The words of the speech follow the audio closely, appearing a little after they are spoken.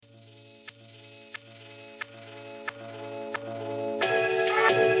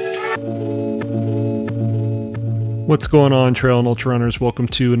What's going on, trail and ultra runners? Welcome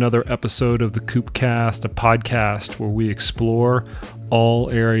to another episode of the Koopcast, a podcast where we explore all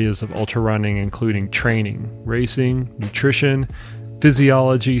areas of ultra running, including training, racing, nutrition,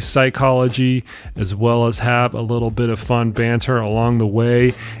 physiology, psychology, as well as have a little bit of fun banter along the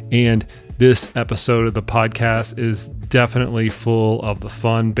way. And this episode of the podcast is definitely full of the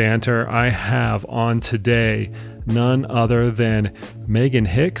fun banter. I have on today none other than Meghan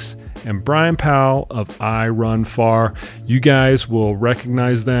Hicks and Bryon Powell of iRunFar. You guys will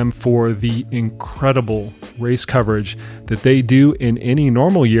recognize them for the incredible race coverage that they do in any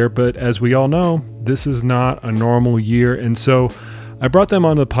normal year, but as we all know, this is not a normal year, and so I brought them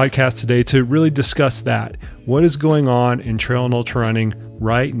on the podcast today to really discuss that. What is going on in trail and ultra running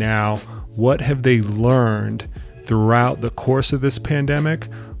right now? What have they learned throughout the course of this pandemic?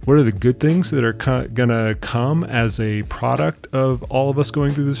 What are the good things that are going to come as a product of all of us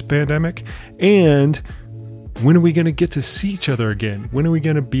going through this pandemic? And when are we going to get to see each other again? When are we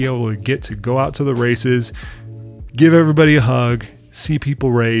going to be able to get to go out to the races, give everybody a hug, see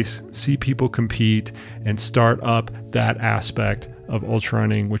people race, see people compete, and start up that aspect of ultra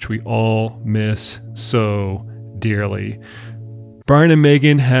running, which we all miss so dearly? Bryon and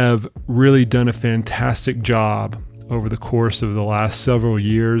Meghan have really done a fantastic job over the course of the last several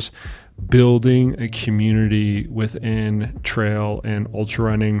years, building a community within trail and ultra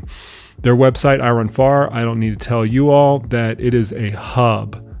running. Their website, iRunFar, I don't need to tell you all that it is a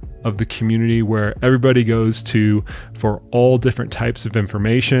hub of the community where everybody goes to for all different types of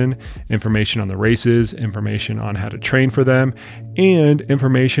information on the races, information on how to train for them, and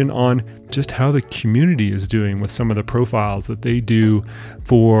information on just how the community is doing with some of the profiles that they do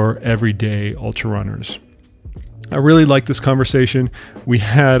for everyday ultra runners. I really like this conversation. We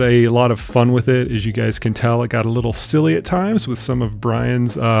had a lot of fun with it. As you guys can tell, it got a little silly at times with some of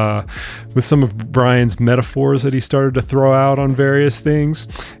Bryan's metaphors that he started to throw out on various things.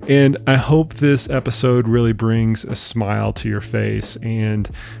 And I hope this episode really brings a smile to your face and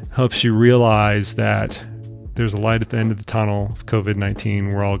helps you realize that there's a light at the end of the tunnel of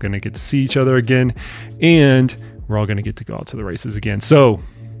COVID-19. We're all going to get to see each other again, and we're all going to get to go out to the races again. So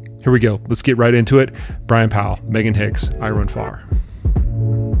here we go. Let's get right into it. Bryon Powell, Meghan Hicks, iRunFar.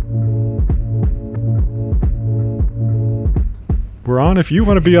 We're on if you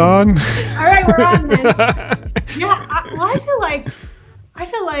want to be on. All right, we're on then. Yeah, I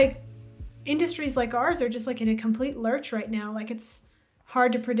feel like industries like ours are just like in a complete lurch right now. Like, it's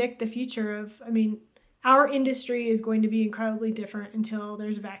hard to predict the future of, our industry is going to be incredibly different until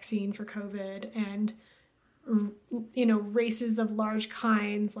there's a vaccine for COVID, and races of large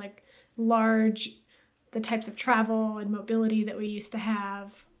kinds, like the types of travel and mobility that we used to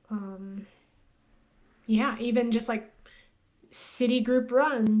have. Even just like city group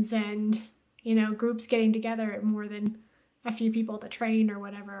runs and, groups getting together at more than a few people to train or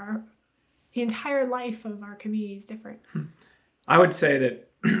whatever. The entire life of our community is different. I would say that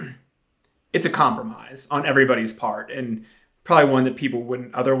it's a compromise on everybody's part, and probably one that people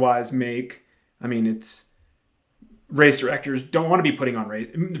wouldn't otherwise make. It's race directors don't want to be putting on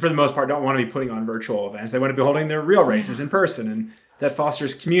for the most part, don't want to be putting on virtual events. They want to be holding their real races in person, and that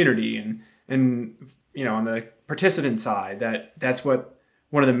fosters community. And on the participant side, that's what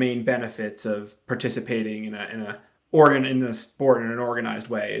one of the main benefits of participating in a sport in an organized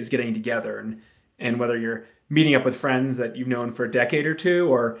way is getting together. And whether you're meeting up with friends that you've known for a decade or two,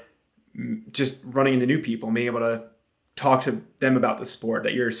 or just running into new people, being able to talk to them about the sport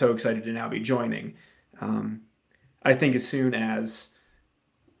that you're so excited to now be joining. I think as soon as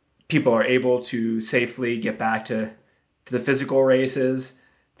people are able to safely get back to the physical races,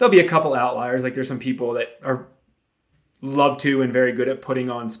 there'll be a couple outliers. Like, there's some people that love to and very good at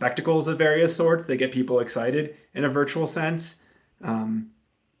putting on spectacles of various sorts that get people excited in a virtual sense.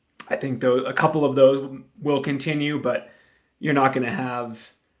 I think a couple of those will continue, but you're not going to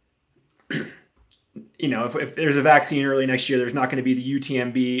have, if there's a vaccine early next year, there's not going to be the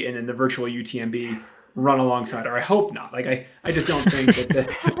UTMB and then the virtual UTMB run alongside, or I hope not. Like, I just don't think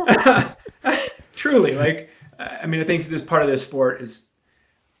that truly, I think this part of this sport is,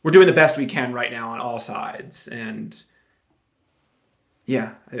 we're doing the best we can right now on all sides. And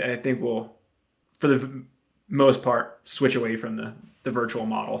I think we'll, for the most part, switch away from the virtual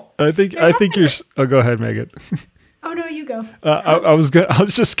model. I think you're, go ahead, Meghan. Oh no, you go. I was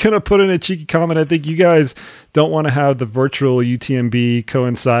just gonna put in a cheeky comment. I think you guys don't want to have the virtual UTMB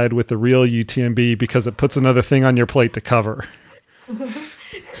coincide with the real UTMB because it puts another thing on your plate to cover.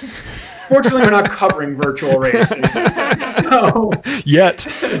 Fortunately, we're not covering virtual races. So yet.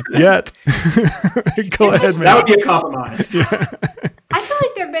 Go ahead, man. That would be a compromise. I feel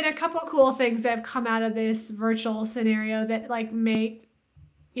like they're have been a couple cool things that have come out of this virtual scenario that like may,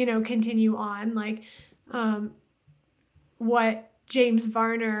 continue on. Like what James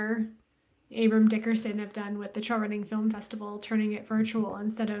Varner, Abram Dickerson have done with the Trail Running Film Festival, turning it virtual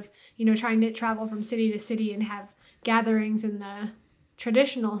instead of, trying to travel from city to city and have gatherings in the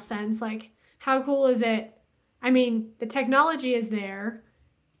traditional sense. Like, how cool is it? I mean, the technology is there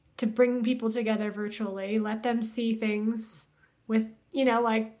to bring people together virtually, let them see things with,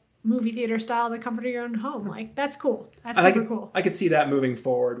 like movie theater style, the comfort of your own home. Like, that's cool. That's super cool. I could see that moving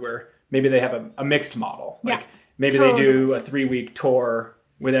forward where maybe they have a mixed model. Like, maybe totally. they do a 3-week tour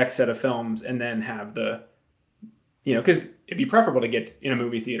with X set of films and then have the, because it'd be preferable to get in a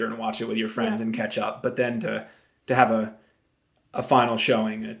movie theater and watch it with your friends and catch up. But then to have a final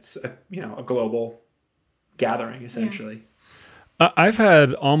showing, it's a global gathering essentially. I've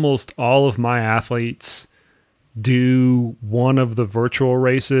had almost all of my athletes do one of the virtual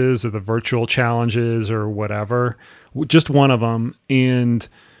races or the virtual challenges or whatever, just one of them. And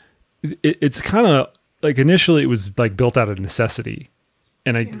it's kind of like, initially it was like built out of necessity.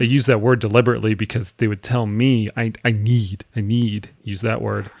 And I use that word deliberately because they would tell me I need, use that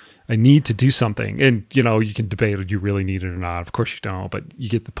word. I need to do something. And, you can debate if you really need it or not. Of course you don't, but you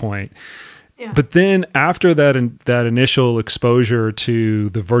get the point. Yeah. But then after that initial exposure to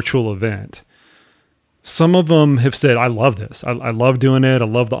the virtual event, some of them have said, I love this. I love doing it. I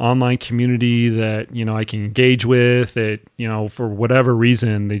love the online community that, I can engage with it. For whatever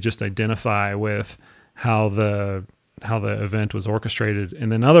reason, they just identify with how the event was orchestrated.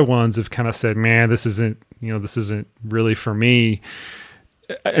 And then other ones have kind of said, man, this isn't really for me.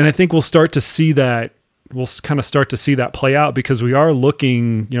 And I think we'll start to see that. We'll kind of start to see that play out because we are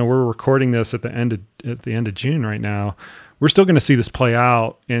looking, we're recording this at the end of June right now. We're still going to see this play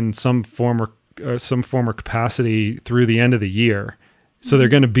out in some form or capacity through the end of the year. So they're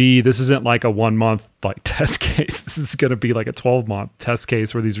going to be, this isn't like a 1 month like test case. This is going to be like a 12-month test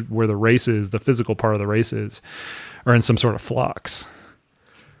case where the races, the physical part of the races are in some sort of flux.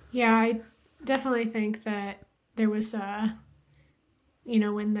 Yeah, I definitely think that there was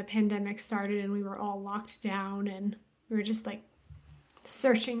when the pandemic started and we were all locked down and we were just like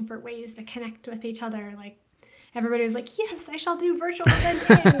searching for ways to connect with each other. Like everybody was like, yes, I shall do virtual event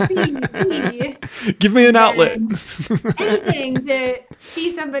A, B, C. Give me an outlet. Anything to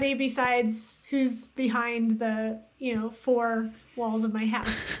see somebody besides who's behind the, 4 walls of my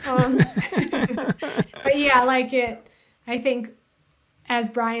house. But yeah, like I think as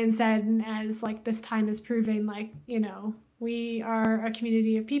Bryon said, and as like this time is proving, like, we are a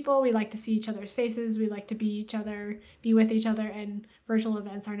community of people. We like to see each other's faces. We like to be with each other, and virtual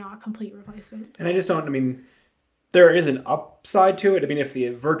events are not a complete replacement. And I just don't, there is an upside to it. If the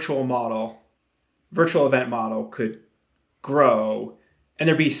virtual event model could grow and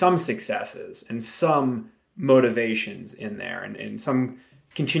there be some successes and some motivations in there and some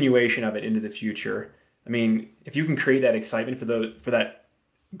continuation of it into the future. If you can create that excitement for that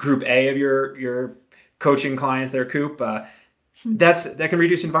group A of your coaching clients there, Coop, that can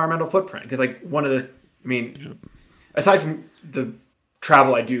reduce environmental footprint. Because like one of the, aside from the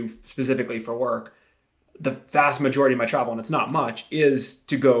travel I do specifically for work, the vast majority of my travel, and it's not much, is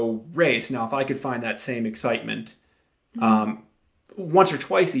to go race. Now, if I could find that same excitement once or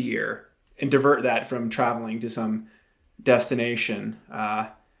twice a year and divert that from traveling to some destination,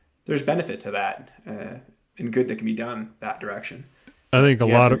 there's benefit to that and good that can be done that direction. I think a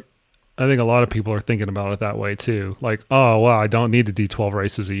lot of people are thinking about it that way too. Like, oh, well, I don't need to do 12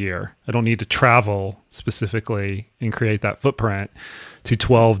 races a year. I don't need to travel specifically and create that footprint to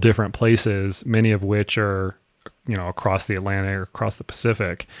 12 different places, many of which are, across the Atlantic or across the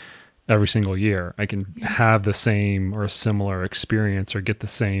Pacific every single year. I can have the same or similar experience or get the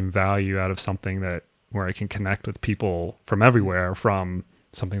same value out of something where I can connect with people from everywhere, from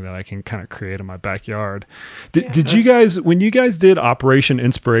something that I can kind of create in my backyard. Did you guys, when you guys did Operation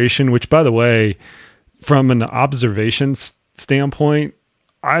Inspiration, which by the way, from an observation standpoint,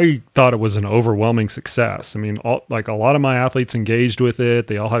 I thought it was an overwhelming success. A lot of my athletes engaged with it.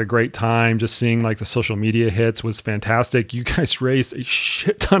 They all had a great time. Just seeing like the social media hits was fantastic. You guys raised a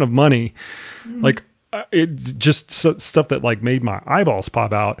shit ton of money. Like it just stuff that like made my eyeballs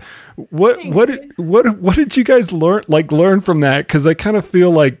pop out. What did you guys learn from that? Because I kind of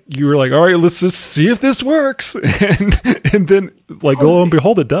feel like you were like, all right, let's just see if this works, and then like lo and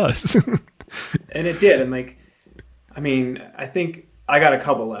behold, it does. And it did. And I think I got a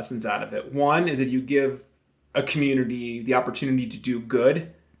couple lessons out of it. One is if you give a community the opportunity to do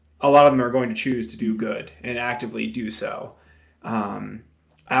good, a lot of them are going to choose to do good and actively do so. I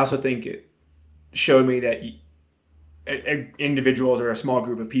also think it showed me that individuals or a small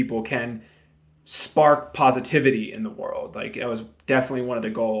group of people can spark positivity in the world. Like that was definitely one of the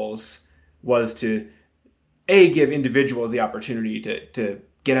goals, was to give individuals the opportunity to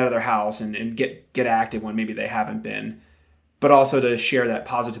get out of their house and get active when maybe they haven't been, but also to share that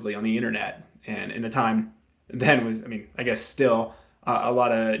positively on the internet. And in a time then was, I mean, I guess still a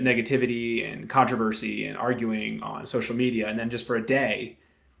lot of negativity and controversy and arguing on social media. And then just for a day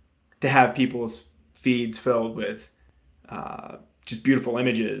to have people's feeds filled with just beautiful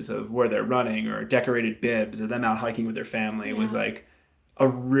images of where they're running or decorated bibs or them out hiking with their family was like a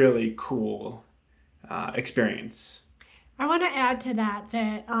really cool experience. I want to add to that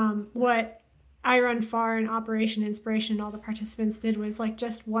what iRunFar and Operation Inspiration and all the participants did was like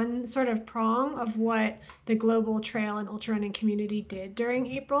just one sort of prong of what the global trail and ultra running community did during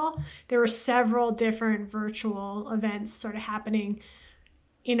April. There were several different virtual events sort of happening,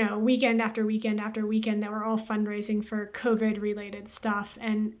 you know, weekend after weekend after weekend, that were all fundraising for COVID related stuff.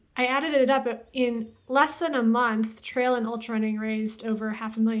 And I added it up. In less than a month, trail and ultra running raised over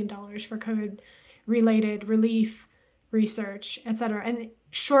 $500,000 for COVID related relief, research, etc. And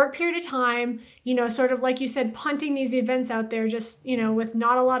short period of time, you know, sort of like you said, punting these events out there, just, you know, with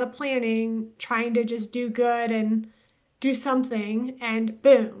not a lot of planning, trying to just do good and do something, and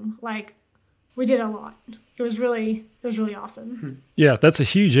boom, like we did a lot. It was really awesome. Yeah, that's a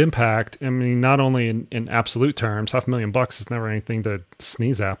huge impact. I mean, not only in absolute terms, $500,000 is never anything to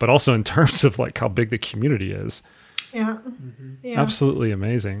sneeze at, but also in terms of like how big the community is. Yeah. Mm-hmm. Yeah. Absolutely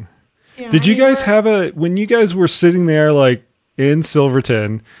amazing. Yeah, Did you guys have when you guys were sitting there like in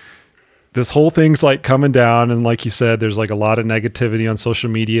Silverton, this whole thing's like coming down, and like you said, there's like a lot of negativity on social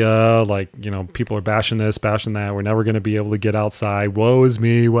media, like, you know, people are bashing this, bashing that, we're never going to be able to get outside, woe is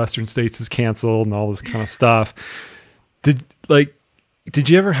me, Western States is canceled and all this kind of stuff. Did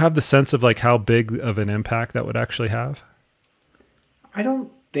you ever have the sense of like how big of an impact that would actually have? I don't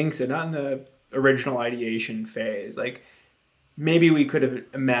think so. Not in the original ideation phase. Like maybe we could have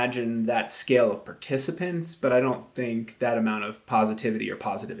imagined that scale of participants, but I don't think that amount of positivity or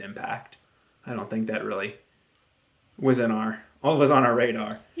positive impact. I don't think that really was on our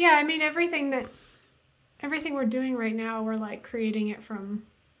radar. Yeah, I mean everything we're doing right now, we're like creating it from,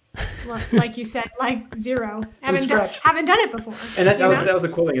 like you said, like zero. Haven't done it before. And that was the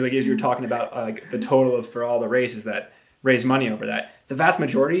cool thing. Like as you were talking about, like the total for all the races that raised money over that, the vast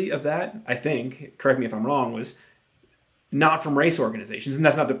majority of that, I think, correct me if I'm wrong, was not from race organizations, and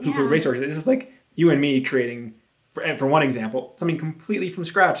that's not the poo-poo race organizations. This is like you and me creating, for one example, something completely from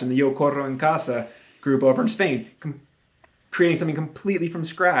scratch in the Yo Corro en Casa group over in Spain, creating something completely from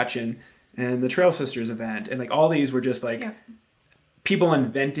scratch, and the Trail Sisters event, and like all these were just like people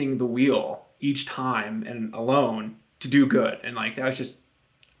inventing the wheel each time and alone to do good, and like that was just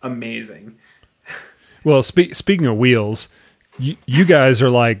amazing. Well, speaking of wheels, you guys are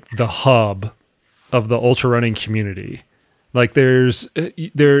like the hub of the ultra running community. Like there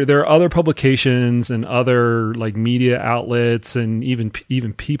are other publications and other like media outlets and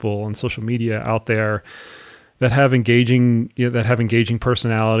even people on social media out there that have engaging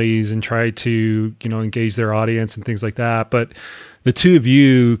personalities and try to, you know, engage their audience and things like that. But the two of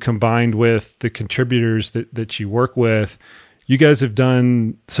you combined with the contributors that you work with, you guys have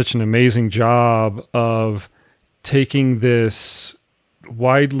done such an amazing job of taking this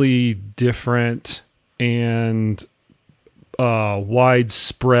widely different and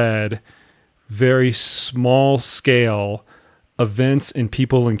widespread, very small scale events and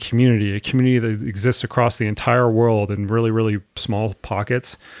people and community, a community that exists across the entire world in really, really small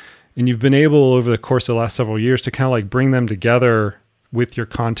pockets. And you've been able over the course of the last several years to kind of like bring them together with your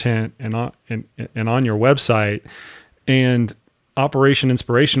content and on your website. And Operation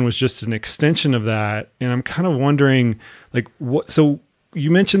Inspiration was just an extension of that. And I'm kind of wondering, like, so you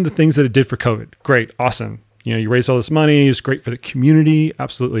mentioned the things that it did for COVID. Great. Awesome. You know, you raised all this money. It's great for the community.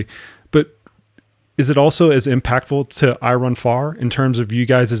 Absolutely. But is it also as impactful to iRunFar in terms of you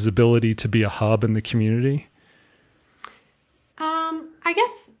guys' ability to be a hub in the community? I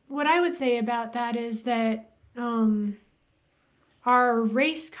guess what I would say about that is that our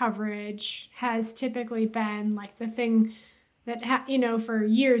race coverage has typically been like the thing that, for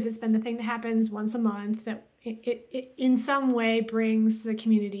years, it's been the thing that happens once a month that it in some way brings the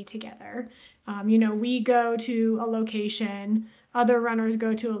community together. We go to a location, other runners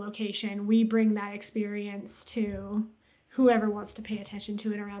go to a location, we bring that experience to whoever wants to pay attention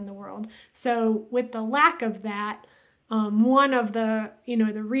to it around the world. So with the lack of that, one of the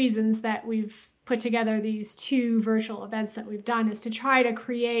reasons that we've put together these two virtual events that we've done is to try to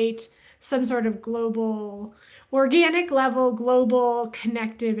create some sort of global organic level, global,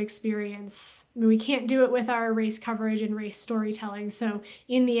 connective experience. I mean, we can't do it with our race coverage and race storytelling. So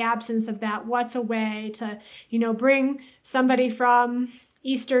in the absence of that, what's a way to, bring somebody from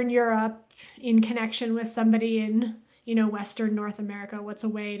Eastern Europe in connection with somebody in, Western North America? What's a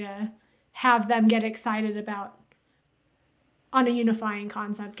way to have them get excited about on a unifying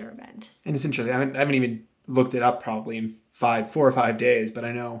concept or event? And it's interesting. I haven't even looked it up probably in 4 or 5 days, but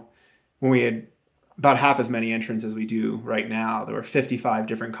I know when we had about half as many entrants as we do right now, there were 55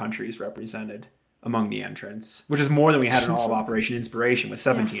 different countries represented among the entrants, which is more than we had in all of Operation Inspiration with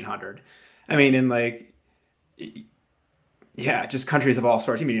 1,700. Yeah. I mean, in just countries of all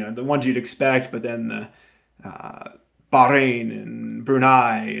sorts. I mean, the ones you'd expect, but then the Bahrain and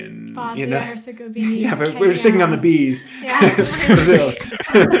Brunei and Bosnia, Herzegovina. Yeah, but we're singing on the bees. Yeah. Brazil.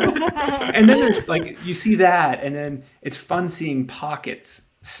 And then there's you see that, and then it's fun seeing pockets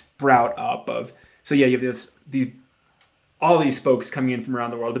sprout up of. So yeah, you have all these spokes coming in from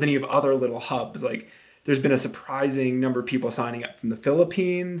around the world, but then you have other little hubs. Like there's been a surprising number of people signing up from the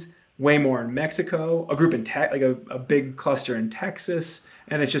Philippines, way more in Mexico, a group in a big cluster in Texas,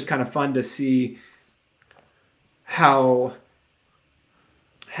 and it's just kind of fun to see how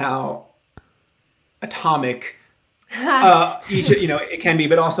atomic each it can be,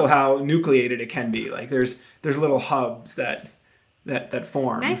 but also how nucleated it can be. Like there's little hubs that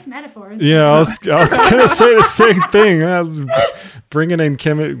form. Nice metaphors. Yeah, I was gonna say the same thing. I was bringing in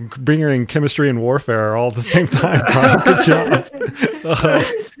chemistry and warfare all at the same time. Good job.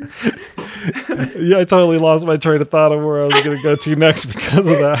 Yeah, I totally lost my train of thought of where I was going to go to next because of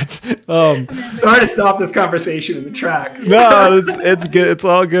that. Sorry to stop this conversation in the tracks. No, it's good. It's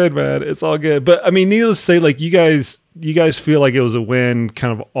all good, man. It's all good. But I mean, needless to say, you guys feel like it was a win,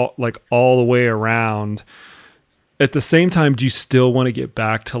 kind of all the way around. At the same time, do you still want to get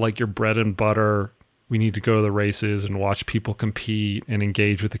back to your bread and butter? We need to go to the races and watch people compete and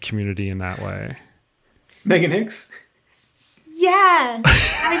engage with the community in that way. Meghan Hicks. Yes.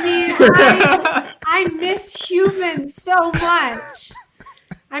 I mean, I miss humans so much.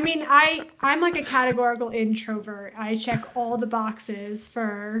 I mean, I'm a categorical introvert. I check all the boxes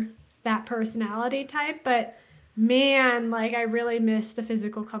for that personality type, but man, I really miss the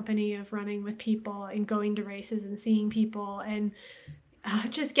physical company of running with people and going to races and seeing people and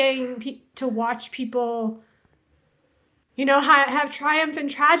just getting to watch people, have triumph and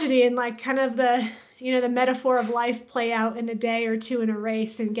tragedy and kind of the metaphor of life play out in a day or two in a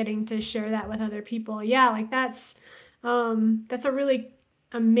race and getting to share that with other people. Yeah, that's a really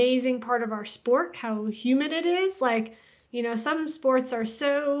amazing part of our sport, how human it is. Some sports are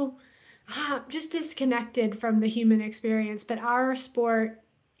so just disconnected from the human experience, but our sport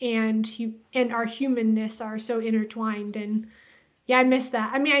and our humanness are so intertwined. And yeah, I miss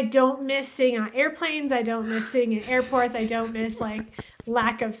that. I mean, I don't miss sitting on airplanes. I don't miss sitting in airports. I don't miss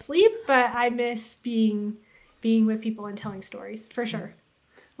lack of sleep, but I miss being with people and telling stories for sure.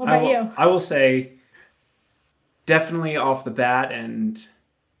 What about you? I will say definitely off the bat and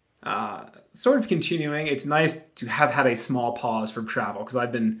sort of continuing, it's nice to have had a small pause from travel because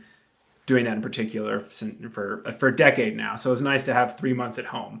I've been doing that in particular for a decade now. So it's nice to have 3 months at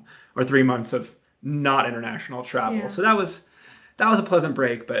home or 3 months of not international travel. Yeah. So that was a pleasant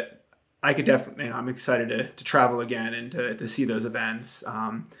break, but I could definitely, I'm excited to travel again and to see those events.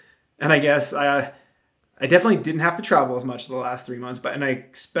 And I guess I definitely didn't have to travel as much the last 3 months, and I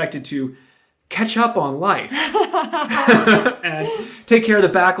expected to catch up on life and take care of the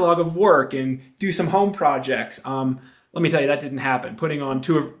backlog of work and do some home projects. Let me tell you, that didn't happen. Putting on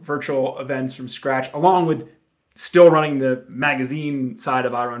 2 virtual events from scratch, along with still running the magazine side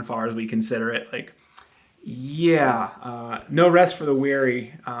of iRunFar as we consider it. No rest for the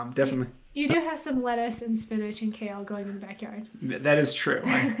weary. Definitely. You do have some lettuce and spinach and kale going in the backyard. That is true.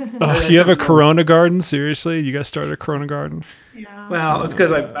 You have a Corona garden? Seriously? You guys started a Corona garden? Yeah. Well, it's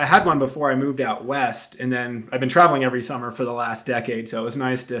because I had one before I moved out west, and then I've been traveling every summer for the last decade, so it was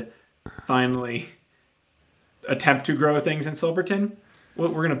nice to finally attempt to grow things in Silverton. We're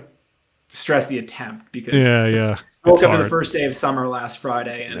going to stress the attempt because I woke up to the first day of summer last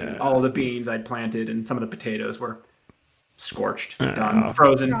Friday, and all of the beans I'd planted and some of the potatoes were scorched, done,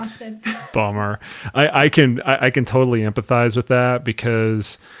 frozen. Frosted. Bummer. I can totally empathize with that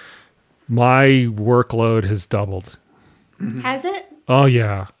because my workload has doubled. Has it? Oh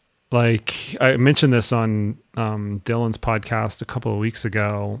yeah. I mentioned this on Dylan's podcast a couple of weeks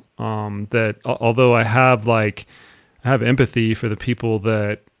ago, that although I have empathy for the people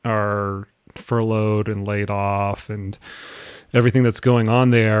that are furloughed and laid off and everything that's going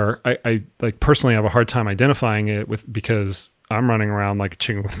on there, I personally have a hard time identifying it because I'm running around like a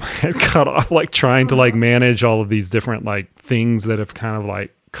chicken with my head cut off, like trying to like manage all of these different like things that have kind of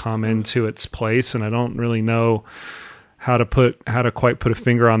like come into its place. And I don't really know how to quite put a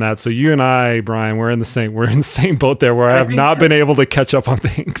finger on that. So you and I, Bryon, we're in the same boat there, where I have not been able to catch up on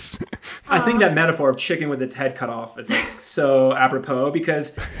things. I think that metaphor of chicken with its head cut off is like so apropos,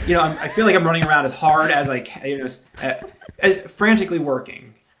 because, you know, I feel like I'm running around as hard as frantically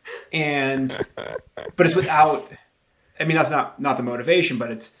working, but it's without, I mean, that's not the motivation,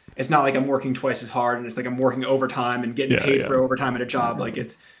 but it's not like I'm working twice as hard, and it's like I'm working overtime and getting paid for overtime at a job. Like,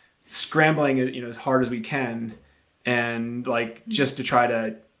 it's scrambling, you know, as hard as we can, and like just to try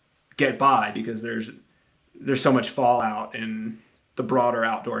to get by, because there's so much fallout in the broader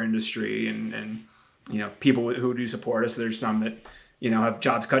outdoor industry, and you know, people who do support us, there's some that, you know, have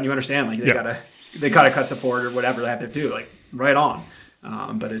jobs cut, and you understand, like they gotta cut support or whatever they have to do, like right on.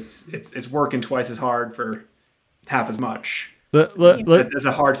 But it's working twice as hard for half as much. That's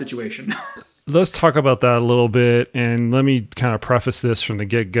a hard situation. Let's talk about that a little bit, and let me kind of preface this from the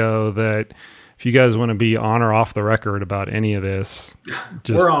get-go that if you guys want to be on or off the record about any of this,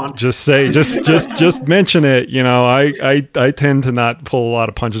 just mention it. You know, I tend to not pull a lot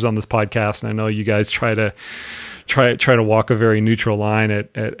of punches on this podcast, and I know you guys try to walk a very neutral line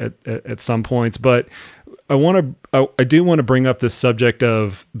at some points, but I do want to bring up this subject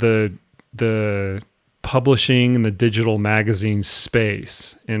of the publishing and the digital magazine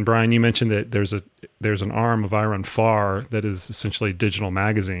space. And Bryon, you mentioned that there's an arm of iRunFar that is essentially a digital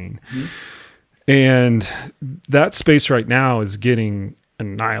magazine. Mm-hmm. And that space right now is getting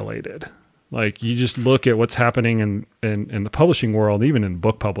annihilated. Like, you just look at what's happening in the publishing world, even in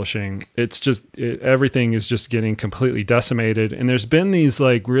book publishing, it's just, everything is just getting completely decimated. And there's been these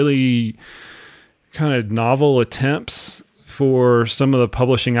like really kind of novel attempts for some of the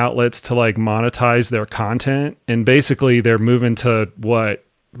publishing outlets to like monetize their content. And basically they're moving to what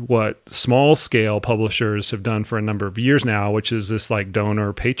small scale publishers have done for a number of years now, which is this like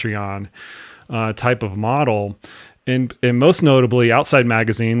donor Patreon type of model. And most notably Outside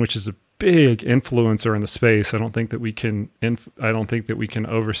Magazine, which is a big influencer in the space. I don't think that we can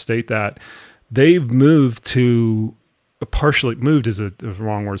overstate that. They've moved to, partially moved is a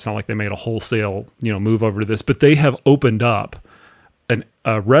wrong word. It's not like they made a wholesale, move over to this, but they have opened up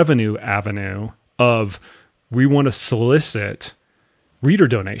a revenue avenue of, we want to solicit reader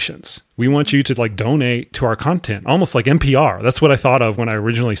donations. We want you to like donate to our content, almost like NPR. That's what I thought of when I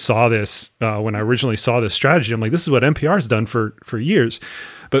originally saw this. When I originally saw this strategy, I'm like, this is what NPR has done for years.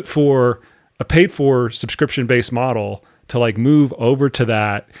 But for a paid-for subscription-based model to like move over to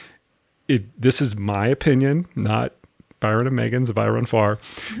that, this is my opinion, not Bryon and Meghan's of iRunFar.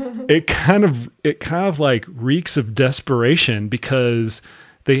 It kind of like reeks of desperation, because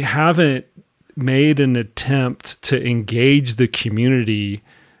they haven't made an attempt to engage the community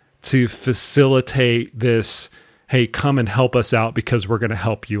to facilitate this, hey, come and help us out because we're going to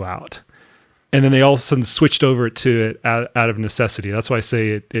help you out. And then they all of a sudden switched over to it out of necessity. That's why I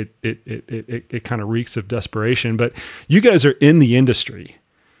say it kind of reeks of desperation. But you guys are in the industry.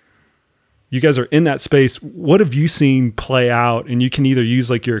 You guys are in that space. What have you seen play out? And you can either use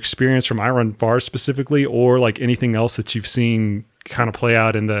like your experience from iRunFar specifically, or like anything else that you've seen kind of play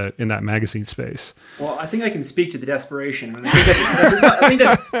out in that magazine space. Well, I think I can speak to the desperation. And I think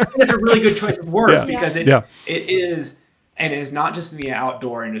that's a really good choice of word, because it is, and it is not just in the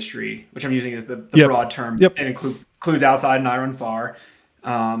outdoor industry, which I'm using as the broad term, and includes Outside and iRunFar.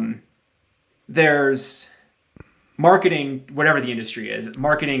 There's marketing, whatever the industry is.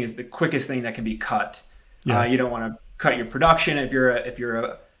 Marketing is the quickest thing that can be cut. Yeah. You don't want to cut your production if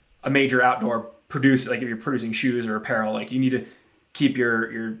you're a major outdoor producer. Like if you're producing shoes or apparel, like you need to keep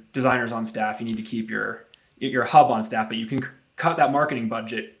your designers on staff. You need to keep your hub on staff, but you can cut that marketing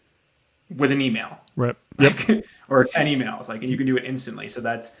budget with an email, right? Yep. Or 10 emails, and you can do it instantly. So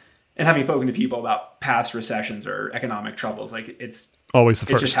and having spoken to people about past recessions or economic troubles, like it's always the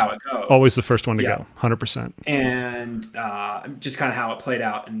first. It's just how it goes. Always the first one to go, 100%. And just kind of how it played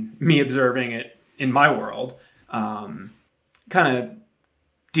out, and me observing it in my world, kind of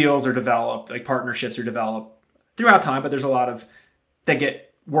deals are developed, like partnerships are developed throughout time, but there's a lot of that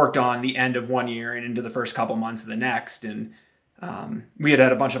get worked on the end of one year and into the first couple months of the next. And we had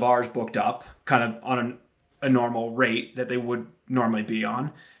a bunch of ours booked up kind of on a normal rate that they would normally be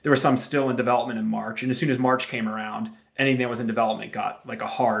on. There were some still in development in March. And as soon as March came around, anything that was in development got like a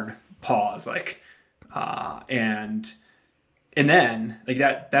hard pause, and then like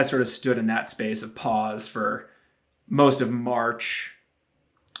that sort of stood in that space of pause for most of March.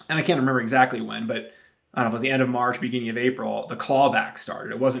 And I can't remember exactly when, but I don't know if it was the end of March, beginning of April, the clawback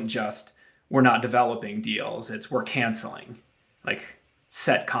started. It wasn't just, we're not developing deals, it's we're canceling. like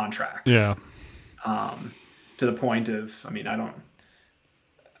set contracts. Yeah. To the point of,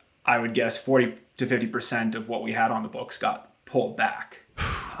 I would guess 40 to 50% of what we had on the books got pulled back.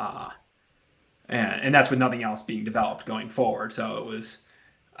 And that's with nothing else being developed going forward. So it was,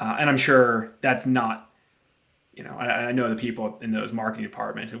 and I'm sure that's not, I know the people in those marketing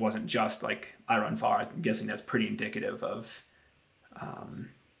departments, it wasn't just like iRunFar. I'm guessing that's pretty indicative of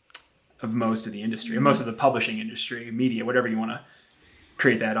most of the industry, most of the publishing industry, media, whatever you want to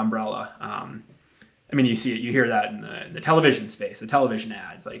create that umbrella. You see it, you hear that in the television space, the television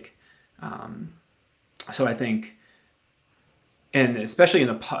ads, so I think, and especially in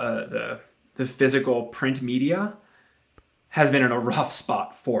the physical print media has been in a rough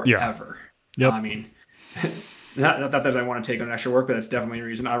spot forever. Yep. Not that I want to take on extra work, but that's definitely a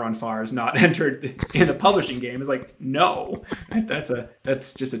reason iRunFar has not entered in the publishing game. Is like, no,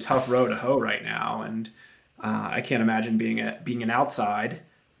 that's just a tough row to hoe right now. And I can't imagine being an outside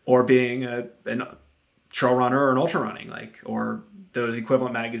or being a trail runner or an ultra running, or those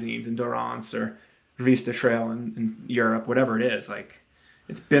equivalent magazines in Durance or Vista Trail in Europe, whatever it is.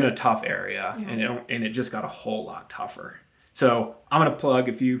 It's been a tough area, and it just got a whole lot tougher. So I'm going to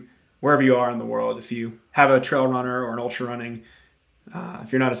plug, wherever you are in the world, if you have a trail runner or an ultra running,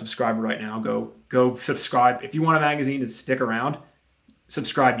 if you're not a subscriber right now, go subscribe. If you want a magazine to stick around,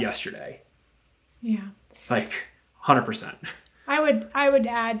 subscribe yesterday. Yeah. 100%. I would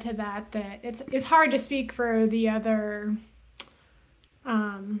add to that it's hard to speak for the other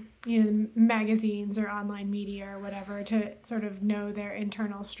magazines or online media or whatever to sort of know their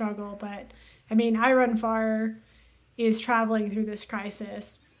internal struggle, but iRunFar is traveling through this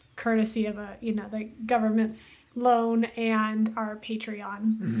crisis courtesy of the government loan and our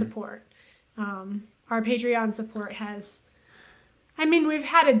Patreon support. Our Patreon support has, we've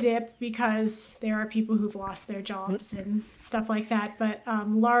had a dip because there are people who've lost their jobs and stuff like that, but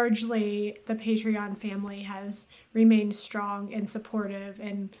largely the Patreon family has remained strong and supportive,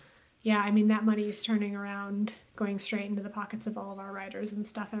 and that money is turning around, going straight into the pockets of all of our writers and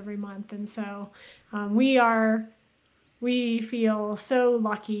stuff every month. And so we feel so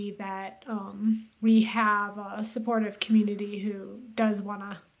lucky that we have a supportive community who does want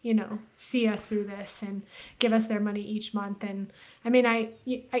to, see us through this and give us their money each month. And I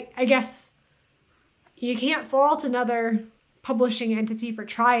guess you can't fault another publishing entity for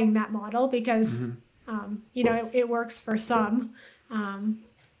trying that model because, it works for some.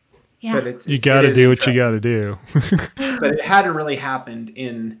 But you got to do what you got to do. But it hadn't really happened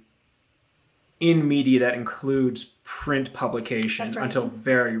in media that includes print publication until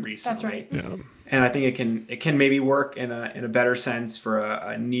very recently. That's right. Yeah. And I think it can maybe work in a better sense for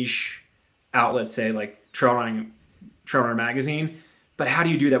a niche outlet, say like Trail Runner magazine. But how do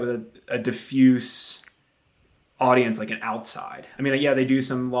you do that with a diffuse audience like an outside? They do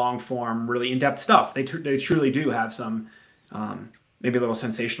some long form, really in-depth stuff. They truly do have some maybe a little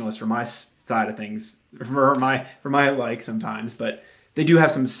sensationalist for my side of things, for my sometimes, but they do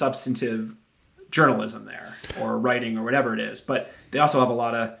have some substantive journalism there or writing or whatever it is. But they also have a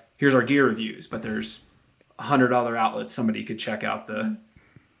lot of, here's our gear reviews, but there's 100 other outlets somebody could check out the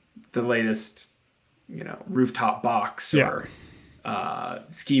latest, rooftop box or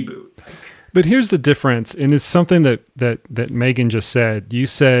ski boot. But here's the difference, and it's something that Meghan just said. You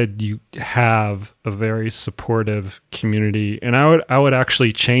said you have a very supportive community, and I would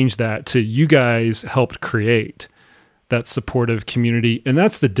actually change that to you guys helped create that supportive community, and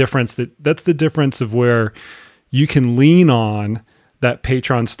that's the difference. That's the difference of where you can lean on that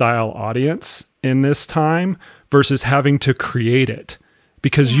Patreon style audience in this time versus having to create it,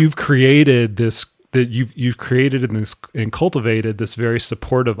 because you've created this. That you've created and cultivated this very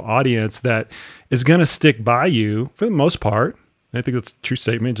supportive audience that is going to stick by you for the most part. I think that's a true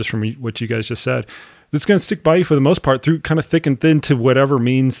statement just from what you guys just said. It's going to stick by you for the most part through kind of thick and thin to whatever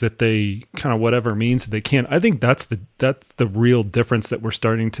means that they can. I think that's the real difference that we're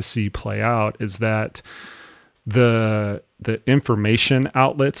starting to see play out, is that the information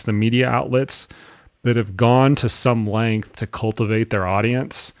outlets, the media outlets that have gone to some length to cultivate their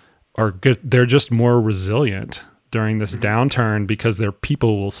audience are good. They're just more resilient during this downturn because their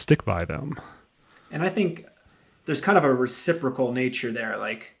people will stick by them. And I think there's kind of a reciprocal nature there.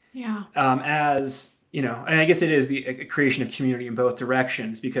 As and I guess it is a creation of community in both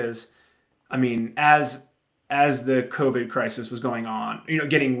directions, because as the COVID crisis was going on,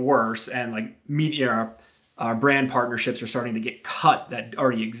 getting worse, and media, brand partnerships are starting to get cut that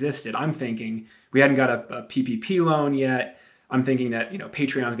already existed. I'm thinking we hadn't got a PPP loan yet. I'm thinking that,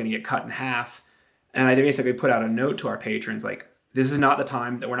 Patreon is going to get cut in half. And I basically put out a note to our patrons, this is not the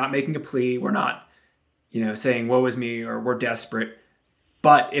time, that we're not making a plea. We're not, saying woe is me or we're desperate.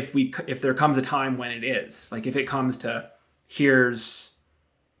 But if there comes a time when it is, like if it comes to here's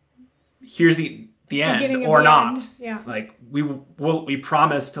the end or not, end. Yeah. like we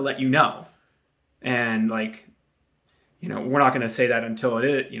promise to let you know. And like, we're not going to say that until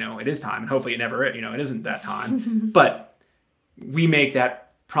it is time, and hopefully it isn't that time, but we make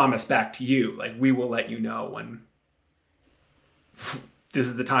that promise back to you. Like we will let you know when this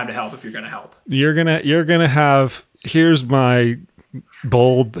is the time to help if you're going to help. You're going to have, here's my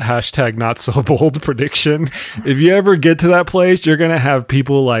bold hashtag not so bold prediction. If you ever get to that place, you're going to have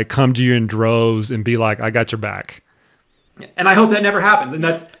people like come to you in droves and be like, I got your back. And I hope that never happens. And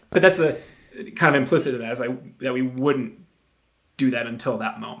that's the kind of implicit in that is like that we wouldn't do that until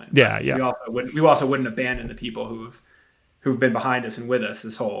that moment. Yeah. We also wouldn't abandon the people who've been behind us and with us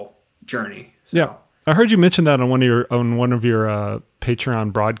this whole journey. So. Yeah. I heard you mention that on one of your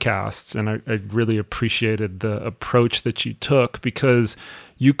Patreon broadcasts, and I really appreciated the approach that you took, because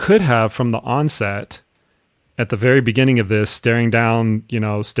you could have from the onset, at the very beginning of this, staring in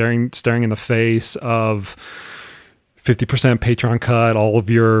the face of 50% Patreon cut, all of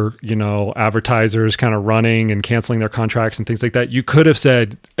your advertisers kind of running and canceling their contracts and things like that. You could have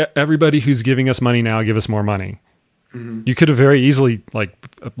said, everybody who's giving us money now, give us more money. Mm-hmm. You could have very easily like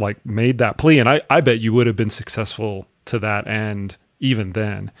made that plea, and I bet you would have been successful to that end even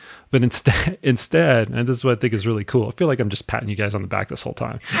then. But instead, and this is what I think is really cool. I feel like I'm just patting you guys on the back this whole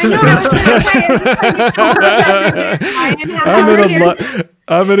time. I know.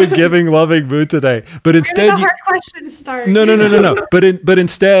 I'm in a giving, loving mood today. But instead, hard questions start. No. But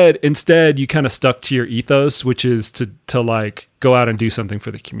instead, you kind of stuck to your ethos, which is to like go out and do something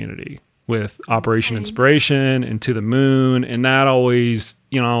for the community with Operation Inspiration and To the Moon, and that always,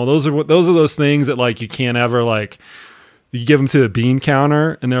 those are those things that like you can't ever like. You give them to the bean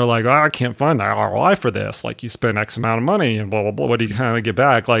counter and they're like, I can't find the ROI for this. Like you spend X amount of money and blah, blah, blah. What do you kind of get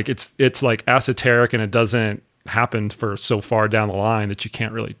back? Like it's like esoteric, and it doesn't happen for so far down the line that you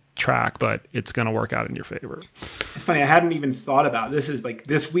can't really track, but it's going to work out in your favor. It's funny. I hadn't even thought about this. Is like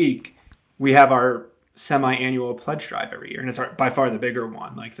this week we have our semi-annual pledge drive every year. And it's by far the bigger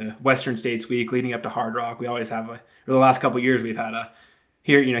one, like the Western States week leading up to Hard Rock. We always have the last couple of years we've had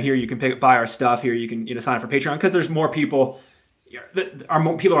here you can buy our stuff. Here you can sign up for Patreon, because there's more people.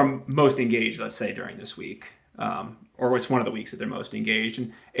 People are most engaged, let's say, during this week, or it's one of the weeks that they're most engaged.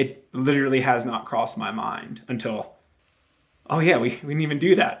 And it literally has not crossed my mind until, we didn't even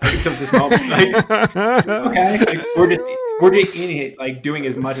do that until this moment. Like, okay, like, we're just in it, like doing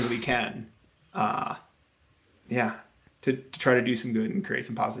as much as we can, to try to do some good and create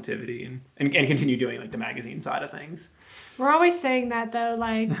some positivity and continue doing like the magazine side of things. We're always saying that though,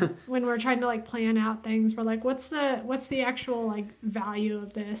 like when we're trying to like plan out things, we're like, what's the actual like value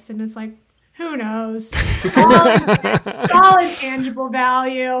of this? And it's like, who knows? It's all intangible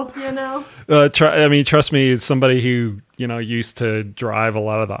value, Trust me, as somebody who, used to drive a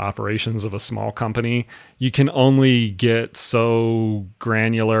lot of the operations of a small company, you can only get so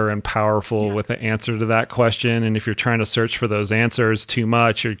granular and powerful with the answer to that question. And if you're trying to search for those answers too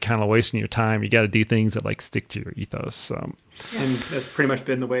much, you're kind of wasting your time. You got to do things that like stick to your ethos. So. And that's pretty much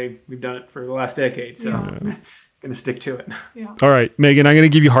been the way we've done it for the last decade. So I'm going to stick to it. Yeah. All right, Megan, I'm going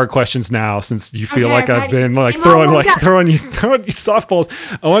to give you hard questions now, since you feel like I've been like throwing you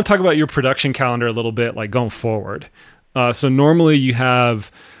softballs. I want to talk about your production calendar a little bit, like going forward. So normally you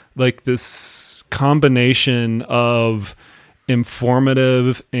have like this combination of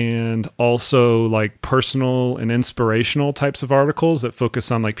informative and also like personal and inspirational types of articles that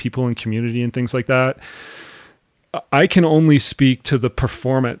focus on like people and community and things like that. I can only speak to the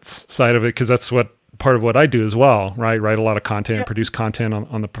performance side of it, because that's what part of what I do as well, right? Write a lot of content, produce content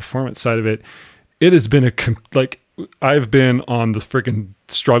on the performance side of it. It has been I've been on the freaking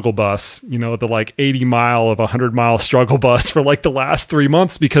struggle bus, the like 80 mile of 100 mile struggle bus for like the last 3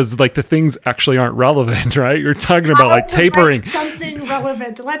 months, because like the things actually aren't relevant, right? You're talking about like tapering. Something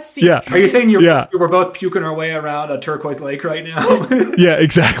relevant. Let's see. Yeah. Are you saying we're both puking our way around a turquoise lake right now? Yeah,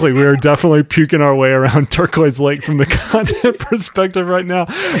 exactly. We're definitely puking our way around turquoise lake from the content perspective right now.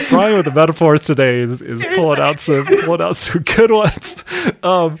 Bryon with the metaphors today is pulling out some good ones.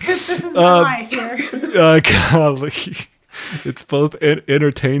 This is my life here. Golly. It's both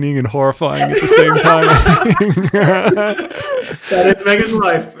entertaining and horrifying at the same time. That is Megan's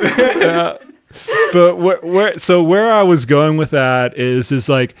life. But where I was going with that is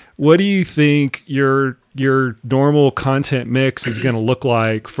like, what do you think your normal content mix is going to look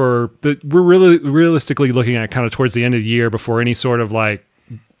like we're really realistically looking at kind of towards the end of the year, before any sort of like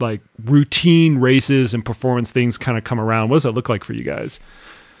routine races and performance things kind of come around? What does that look like for you guys?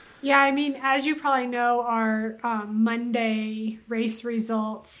 Yeah, I mean, as you probably know, our Monday race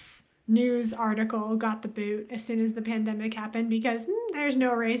results news article got the boot as soon as the pandemic happened because there's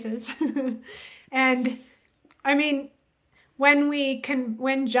no races. And I mean,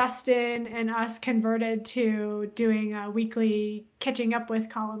 when Justin and us converted to doing a weekly catching up with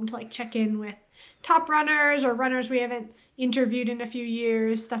column to like check in with top runners or runners we haven't interviewed in a few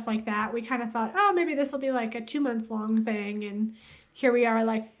years, stuff like that, we kind of thought, oh, maybe this will be like a 2-month long thing. And here we are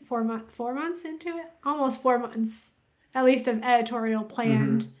like 4 months into it, almost 4 months, at least of editorial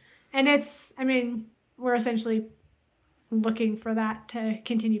planned. And I mean, we're essentially looking for that to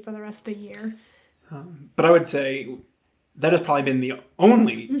continue for the rest of the year. But I would say that has probably been the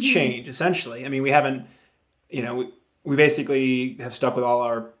only change, essentially. I mean, we haven't, we basically have stuck with all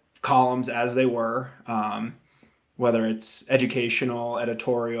our columns as they were, whether it's educational,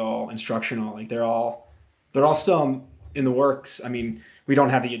 editorial, instructional, like they're all still in the works. I mean, we don't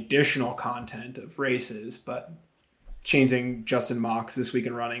have the additional content of races, but changing Justin Mock's This Week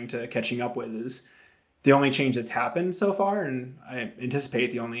in Running to Catching Up With is the only change that's happened so far, and I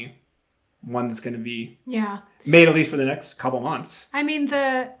anticipate the only one that's going to be made at least for the next couple months. I mean,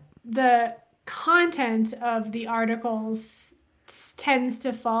 the content of the articles tends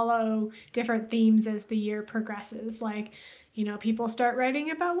to follow different themes as the year progresses. Like, people start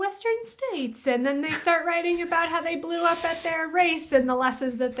writing about Western states, and then they start writing about how they blew up at their race and the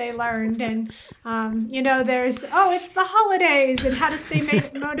lessons that they learned. And, there's, it's the holidays and how to stay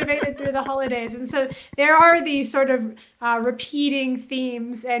motivated through the holidays. And so there are these sort of repeating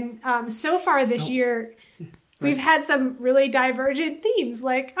themes. And so far this year, we've had some really divergent themes,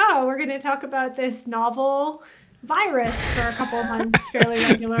 like, we're going to talk about this novel virus for a couple of months fairly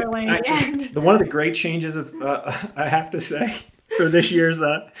regularly. Actually, one of the great changes of I have to say for this year's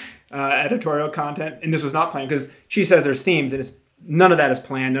editorial content, and this was not planned because she says there's themes, and none of that is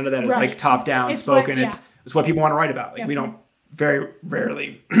planned, none of that is like top down spoken. It's what people want to write about. Like we don't very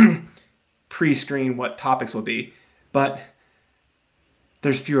rarely pre-screen what topics will be, but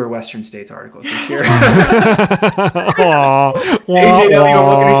there's fewer Western States articles this year. AJW, I'm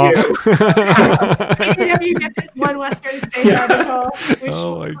looking at you. AJW get this one Western States article, which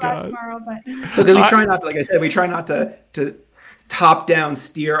my God. Tomorrow, but because we try not to, like I said, we try not to top down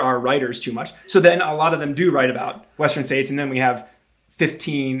steer our writers too much. So then a lot of them do write about Western States, and then we have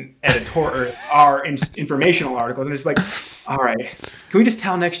 15 informational articles, and it's like, all right, can we just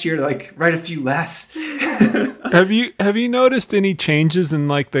tell next year to like write a few less? Have you noticed any changes in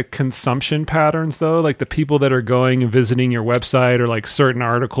like the consumption patterns though? Like the people that are going and visiting your website, or like certain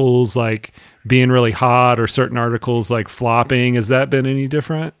articles like being really hot, or certain articles like flopping? Has that been any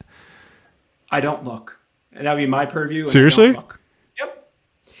different? I don't look. And that would be my purview. Seriously? I don't look. Yep.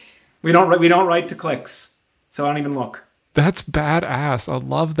 We don't write to clicks, so I don't even look. That's badass. I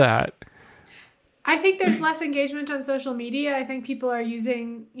love that. I think there's less engagement on social media. I think people are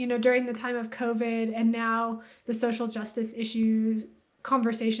using, during the time of COVID and now the social justice issues,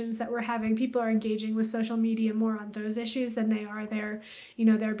 conversations that we're having, people are engaging with social media more on those issues than they are their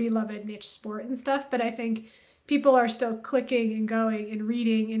beloved niche sport and stuff. But I think people are still clicking and going and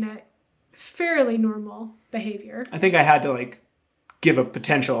reading in a fairly normal behavior. I think I had to like give a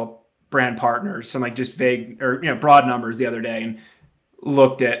potential brand partner some like just vague or broad numbers the other day, and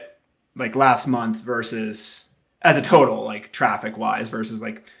looked at like last month versus as a total, like traffic wise versus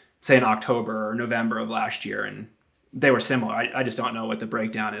like say in October or November of last year. And they were similar. I just don't know what the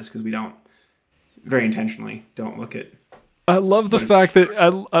breakdown is because we don't very intentionally don't look at. I love the fact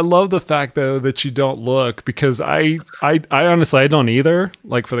though that you don't look, because I honestly, I don't either.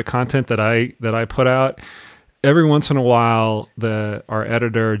 Like for the content that I put out, every once in a while, our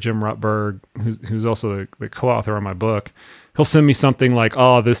editor, Jim Rutberg, who's also the co-author on my book, he'll send me something like,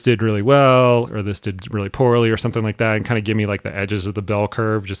 oh, this did really well, or this did really poorly, or something like that, and kind of give me like the edges of the bell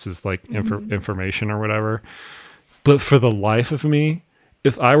curve just as like information or whatever. But for the life of me,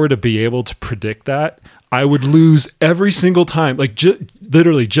 if I were to be able to predict that, I would lose every single time. Like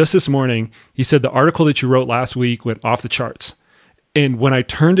literally just this morning, he said the article that you wrote last week went off the charts. And when I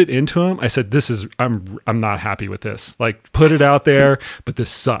turned it into him, I said, I'm not happy with this. Like, put it out there, but this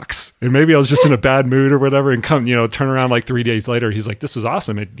sucks. And maybe I was just in a bad mood or whatever, and turn around like 3 days later, he's like, this is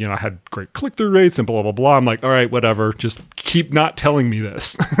awesome. It, I had great click-through rates and blah, blah, blah. I'm like, all right, whatever. Just keep not telling me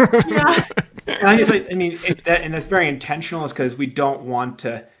this. Yeah. And I just and that's very intentional, is because we don't want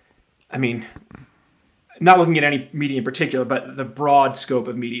to, not looking at any media in particular, but the broad scope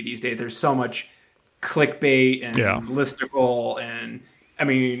of media these days, there's so much clickbait and listicle,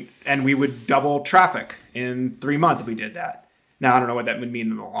 and we would double traffic in 3 months if we did that. Now, I don't know what that would mean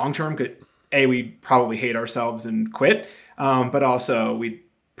in the long term. We'd probably hate ourselves and quit, but also we'd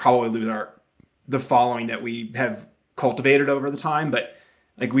probably lose the following that we have cultivated over the time. But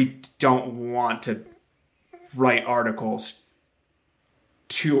like, we don't want to write articles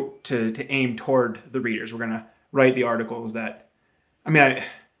to aim toward the readers. We're going to write the articles that,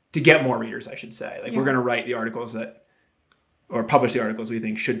 to get more readers, I should say. Like, we're going to write the articles or publish the articles we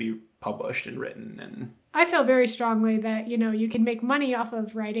think should be published and written. And I feel very strongly that, you can make money off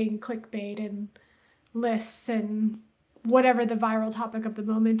of writing clickbait and lists and whatever the viral topic of the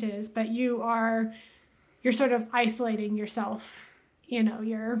moment is, but you're sort of isolating yourself.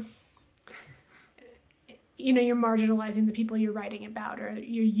 You're marginalizing the people you're writing about, or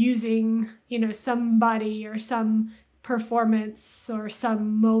you're using, somebody or some performance or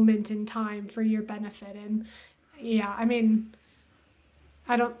some moment in time for your benefit. And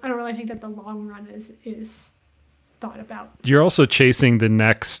I don't really think that the long run is thought about. You're also chasing the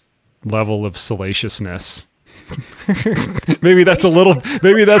next level of salaciousness. maybe that's a little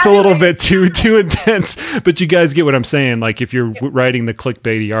bit too intense, but you guys get what I'm saying. Like, if you're writing the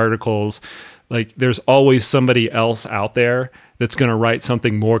clickbaity articles, like, there's always somebody else out there that's going to write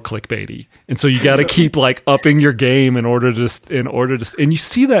something more clickbaity. And so you got to keep like upping your game in order to, and you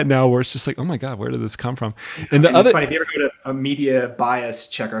see that now where it's just like, oh my God, where did this come from? And it's funny, if you ever go to a media bias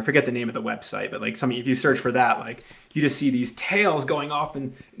checker, I forget the name of the website, but like if you search for that, like, you just see these tales going off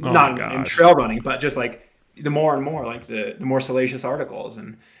and not in trail running, but just like the more and more, like the more salacious articles.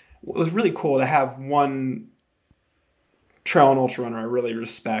 And it was really cool to have one trail and ultra runner I really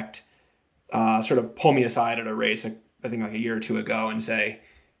respect sort of pull me aside at a race, I think like a year or two ago, and say,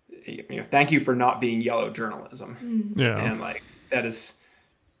 thank you for not being yellow journalism. Yeah. And like,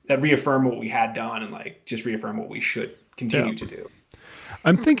 that reaffirmed what we had done, and like just reaffirm what we should continue to do.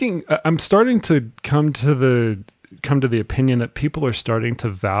 I'm starting to come to the opinion that people are starting to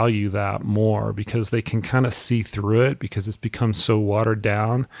value that more, because they can kind of see through it, because it's become so watered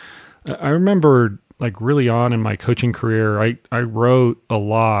down. I remember, like, really on in my coaching career, I wrote a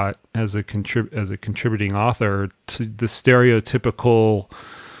lot as a contributing author to the stereotypical,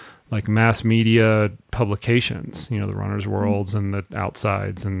 like, mass media publications, the Runner's Worlds and the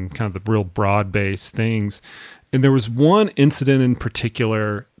Outsides and kind of the real broad-based things. And there was one incident in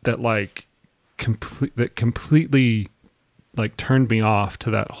particular that completely like turned me off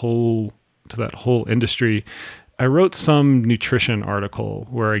to that whole industry. I wrote some nutrition article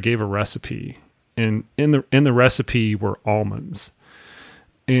where I gave a recipe, and in the recipe were almonds.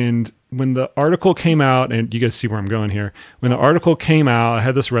 And when the article came out, and you guys see where I'm going here, when the article came out, I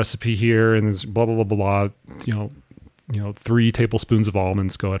had this recipe here, and this blah blah blah blah, 3 tablespoons of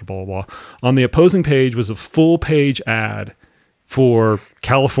almonds, go ahead, blah blah blah. On the opposing page was a full page ad for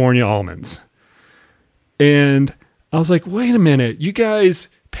California almonds. And I was like, wait a minute, you guys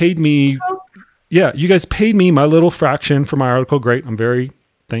paid me. Yeah, you guys paid me my little fraction for my article. Great. I'm very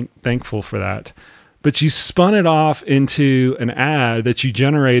thankful for that. But you spun it off into an ad that you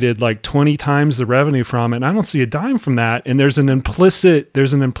generated like 20 times the revenue from, and I don't see a dime from that. And there's an implicit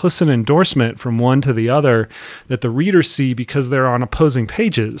endorsement from one to the other that the readers see because they're on opposing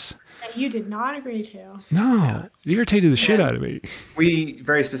pages. That you did not agree to. No, it irritated the shit out of me. We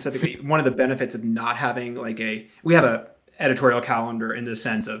very specifically, one of the benefits of not having we have a editorial calendar in the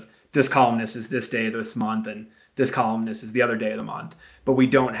sense of this columnist is this day of this month and this columnist is the other day of the month, but we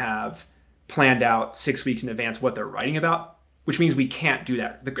don't have planned out 6 weeks in advance what they're writing about, which means we can't do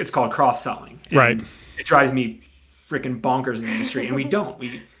that. It's called cross-selling. Right. It drives me freaking bonkers in the industry, and we don't.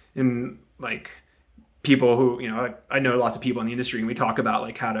 People who, I know lots of people in the industry, and we talk about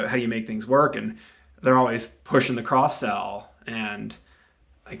like how do you make things work, and they're always pushing the cross-sell, and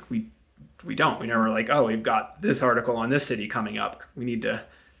like we don't. We never like, oh, we've got this article on this city coming up. We need to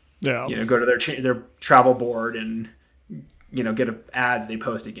go to their travel board and get an ad they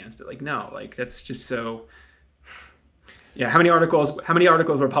post against it. Like, no, like that's just so. Yeah, how many articles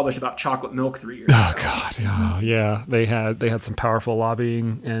were published about chocolate milk 3 years ago? Oh God, yeah. They had some powerful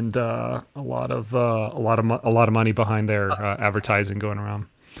lobbying and a lot of money behind their advertising going around.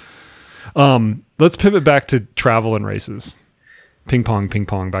 Let's pivot back to travel and races. Ping pong,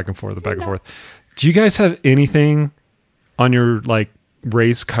 back and forth. Do you guys have anything on your like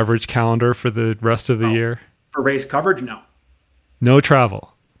race coverage calendar for the rest of the year? For race coverage, no. No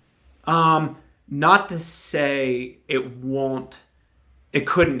travel. Not to say it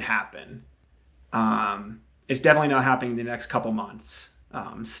couldn't happen. It's definitely not happening the next couple months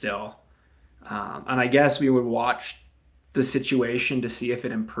still. And I guess we would watch the situation to see if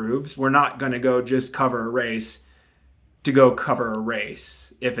it improves. We're not going to go just cover a race to go cover a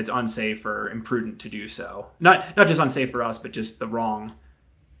race if it's unsafe or imprudent to do so. Not just unsafe for us, but just the wrong.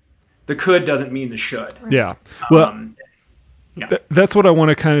 The could doesn't mean the should. Yeah. Well, Yeah. That's what I want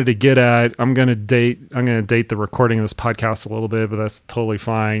to kind of to get at. I'm going to date the recording of this podcast a little bit, but that's totally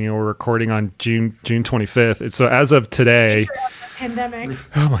fine. We're recording on June 25th. And so as of today, pandemic.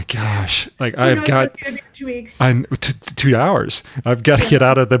 Oh my gosh! Like I've got 2 weeks. 2 hours. I've got to get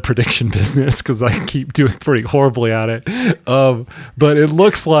out of the prediction business because I keep doing pretty horribly at it. But it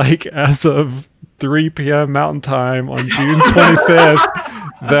looks like as of 3 p.m. Mountain Time on June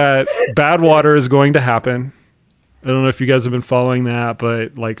 25th that Badwater is going to happen. I don't know if you guys have been following that,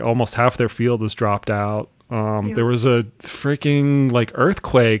 but like almost half their field has dropped out. There was a freaking like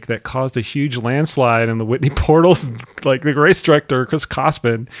earthquake that caused a huge landslide in the Whitney portals. Like the race director, Chris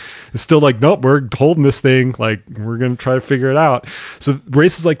Cosman, is still like, nope, we're holding this thing. Like we're going to try to figure it out. So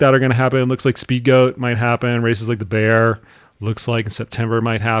races like that are going to happen. It looks like Speed Goat might happen. Races like the Bear looks like in September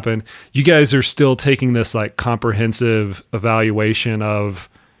might happen. You guys are still taking this like comprehensive evaluation of,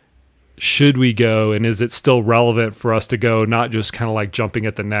 should we go, and is it still relevant for us to go, not just kind of like jumping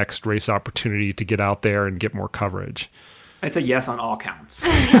at the next race opportunity to get out there and get more coverage? I'd say yes on all counts.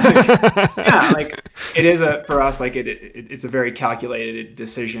 Yeah, like it is for us, like it's a very calculated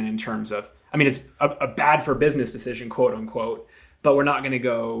decision in terms of, I mean, it's a bad for business decision, quote unquote, but we're not going to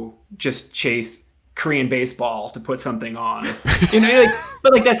go just chase Korean baseball to put something on.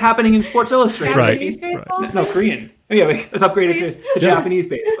 But that's happening in Sports Illustrated. Right. No, Korean. Yeah, let's upgrade it to Japanese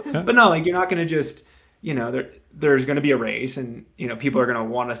baseball. Yeah. But no, like you're not going to just, there's going to be a race and, people are going to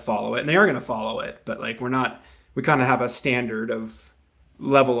want to follow it and they are going to follow it. But like we kind of have a standard of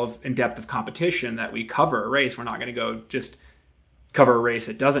level of in depth of competition that we cover a race. We're not going to go just cover a race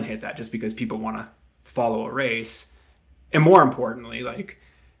that doesn't hit that just because people want to follow a race. And more importantly, like,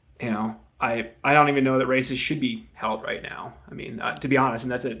 I don't even know that races should be held right now. I mean, to be honest,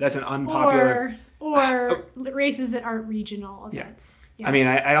 and that's an unpopular or races that aren't regional events. Yeah. I mean,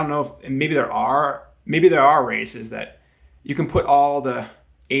 I don't know if maybe there are races that you can put all the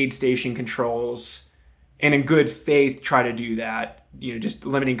aid station controls and in good faith try to do that. Just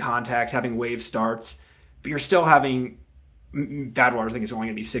limiting contacts, having wave starts, but you're still having Badwater. I think it's only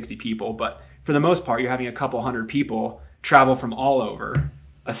going to be 60 people, but for the most part, you're having a couple hundred people travel from all over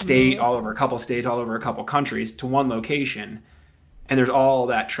a state, all over a couple states, all over a couple countries to one location. And there's all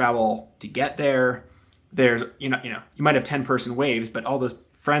that travel to get there. There's, you might have 10-person waves, but all those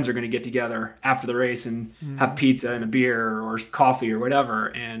friends are going to get together after the race and have pizza and a beer or coffee or whatever.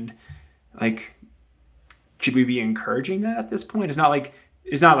 And like, should we be encouraging that at this point? It's not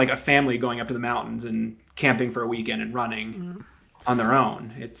like a family going up to the mountains and camping for a weekend and running on their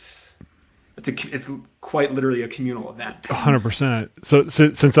own. It's quite literally a communal event. 100%. So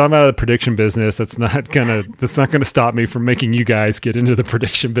since I'm out of the prediction business, that's not gonna stop me from making you guys get into the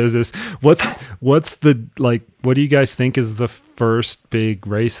prediction business. What's the, like, what do you guys think is the first big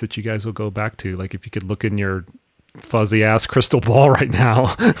race that you guys will go back to? Like, if you could look in your fuzzy ass crystal ball right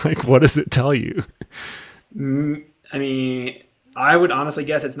now, like, what does it tell you? I mean, I would honestly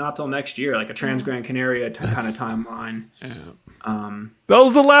guess it's not till next year, like a Trans Gran Canaria kind of timeline. Yeah. That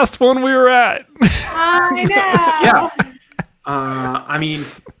was the last one we were at. I know. Yeah. I mean,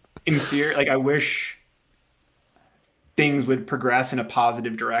 in theory, like I wish things would progress in a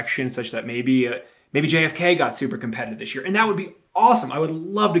positive direction, such that maybe JFK got super competitive this year, and that would be awesome. I would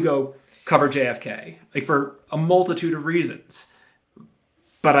love to go cover JFK, like for a multitude of reasons.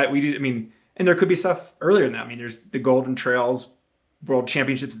 But and there could be stuff earlier than that. I mean, there's the Golden Trails World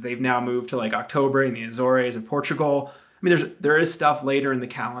Championships that they've now moved to like October in the Azores of Portugal. I mean, there is stuff later in the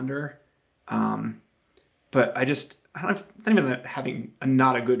calendar, but it's not even having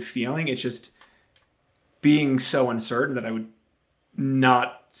not a good feeling. It's just being so uncertain that I would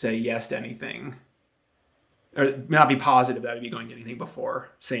not say yes to anything, or not be positive that I'd be going to anything before,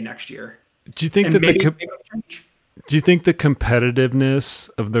 say, next year. Do you think do you think the competitiveness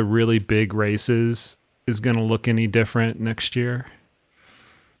of the really big races is going to look any different next year?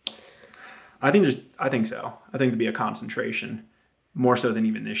 I think so. I think there'll be a concentration more so than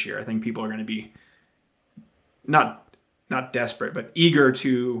even this year. I think people are going to be not desperate, but eager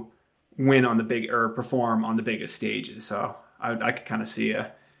to win on the big or perform on the biggest stages. So I could kind of see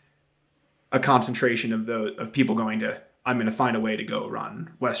a concentration of people I'm going to find a way to go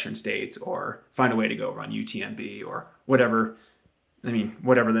run Western States or find a way to go run UTMB or whatever. I mean,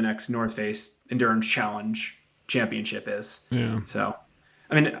 whatever the next North Face Endurance Challenge championship is. Yeah. So,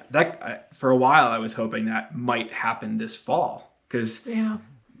 I mean, for a while I was hoping that might happen this fall because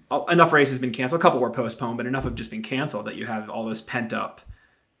enough races have been canceled. A couple were postponed, but enough have just been canceled that you have all this pent up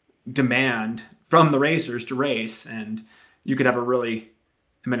demand from the racers to race, and you could have you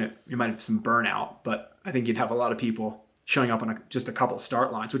might have some burnout, but I think you'd have a lot of people showing up on just a couple of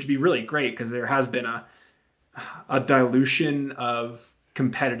start lines, which would be really great because there has been a dilution of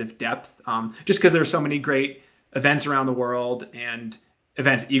competitive depth, just because there's so many great events around the world and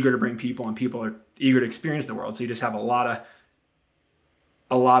events eager to bring people, and people are eager to experience the world. So you just have a lot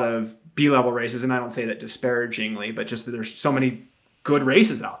of B-level races, and I don't say that disparagingly, but just that there's so many good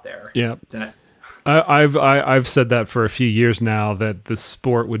races out there. Yeah. That I've said that for a few years now, that the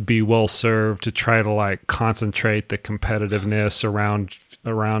sport would be well served to try to like concentrate the competitiveness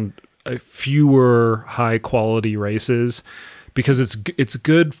around fewer high quality races, because it's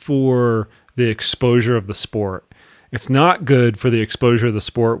good for the exposure of the sport. It's not good for the exposure of the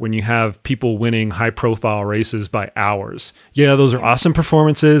sport when you have people winning high profile races by hours. Yeah, those are awesome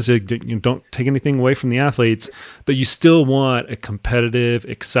performances. You don't take anything away from the athletes, but you still want a competitive,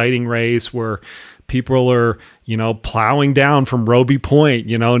 exciting race where people are, plowing down from Roby Point,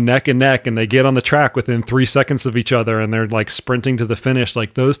 neck and neck, and they get on the track within 3 seconds of each other and they're like sprinting to the finish.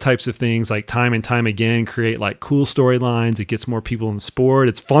 Like those types of things, like time and time again, create like cool storylines. It gets more people in the sport.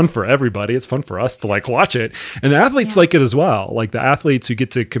 It's fun for everybody. It's fun for us to like watch it. And the athletes like it as well. Like the athletes who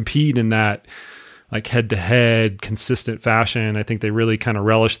get to compete in that like head-to-head consistent fashion, I think they really kind of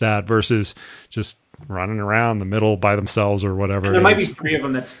relish that versus just running around the middle by themselves or whatever. And there might be 3 of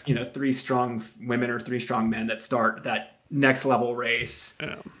them that's 3 strong women or 3 strong men that start that next level race,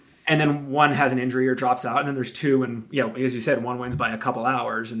 and then one has an injury or drops out, and then there's 2, and as you said, one wins by a couple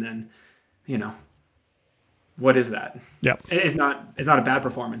hours, and then what is that? Yeah, it's not a bad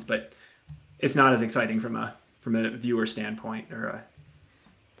performance, but it's not as exciting from a viewer standpoint.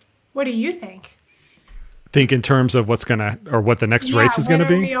 What do you think? Think in terms of what the next race is going to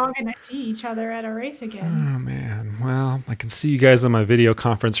be? When are we all going to see each other at a race again? Oh man, well, I can see you guys on my video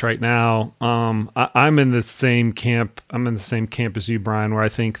conference right now. I'm in the same camp. I'm in the same camp as you, Bryon, where I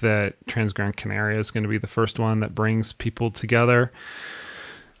think that Transgran Canaria is going to be the first one that brings people together.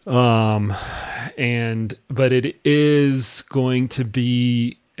 But it is going to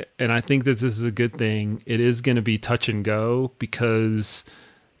be, and I think that this is a good thing. It is going to be touch and go, because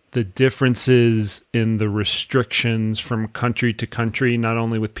the differences in the restrictions from country to country, not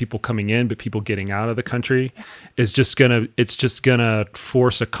only with people coming in, but people getting out of the country, it's just gonna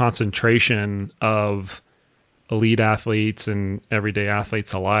force a concentration of elite athletes and everyday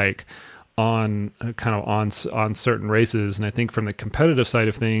athletes alike on certain races. And I think from the competitive side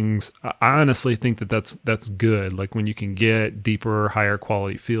of things, I honestly think that's good. Like when you can get deeper, higher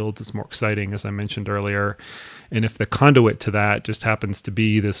quality fields, it's more exciting, as I mentioned earlier. And if the conduit to that just happens to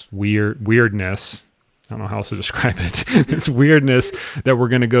be this weirdness, I don't know how else to describe it, this weirdness that we're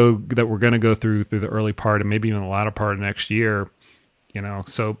gonna go through the early part and maybe even the latter part of next year,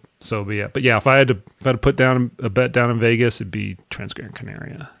 so be it. But yeah, if I had to put down a bet down in Vegas, it'd be Transgran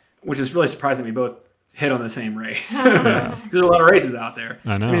Canaria. Which is really surprising. We both hit on the same race. There's a lot of races out there.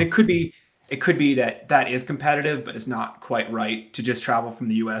 I know. I mean, it could be that is competitive, but it's not quite right to just travel from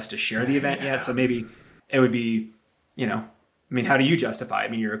the U.S. to share the event yet. So maybe it would be, how do you justify it? I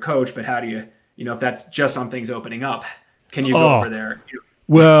mean, you're a coach, but how do you, if that's just on things opening up, can you go over there?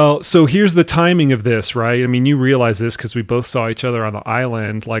 Well, so here's the timing of this, right? I mean, you realize this because we both saw each other on the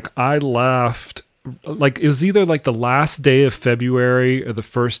island. Like I left, like it was either like the last day of February or the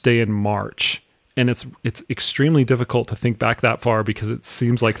first day in March. And it's extremely difficult to think back that far because it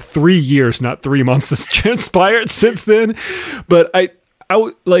seems like 3 years, not 3 months has transpired since then. But I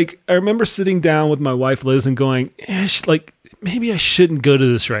remember sitting down with my wife, Liz, and going, maybe I shouldn't go to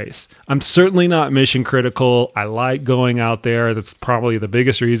this race. I'm certainly not mission critical. I like going out there. That's probably the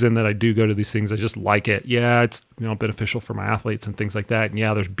biggest reason that I do go to these things. I just like it. Yeah, it's beneficial for my athletes and things like that. And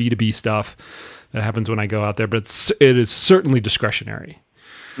yeah, there's B2B stuff that happens when I go out there, but it is certainly discretionary.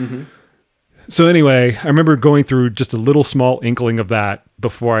 Mm-hmm. So anyway, I remember going through just a little small inkling of that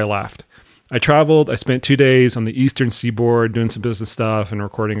before I left. I traveled. I spent 2 days on the eastern seaboard doing some business stuff and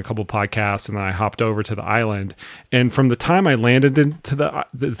recording a couple podcasts, and then I hopped over to the island. And from the time I landed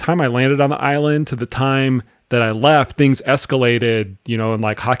the time I landed on the island to the time that I left, things escalated, in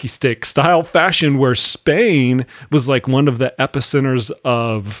like hockey stick style fashion, where Spain was like one of the epicenters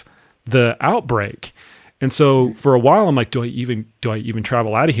of the outbreak. And so for a while, I'm like, do I even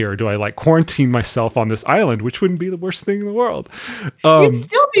travel out of here? Or do I like quarantine myself on this island, which wouldn't be the worst thing in the world? You'd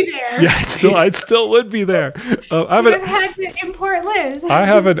still be there. Yeah, I still would be there. I would have had to import Liz. I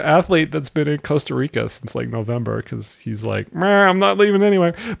have an athlete that's been in Costa Rica since like November because he's like, I'm not leaving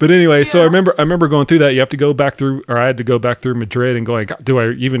anyway. But anyway, yeah. So I remember going through that. You have to go back through, or I had to go back through Madrid and going, do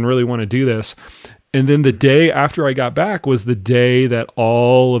I even really want to do this? And then the day after I got back was the day that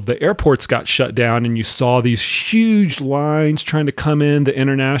all of the airports got shut down, and you saw these huge lines trying to come in the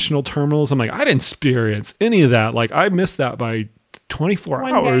international terminals. I'm like, I didn't experience any of that. Like I missed that by 24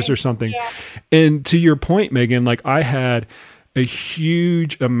 One hours day. or something. Yeah. And to your point, Megan, like I had a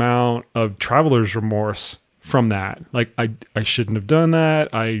huge amount of traveler's remorse from that. Like I shouldn't have done that.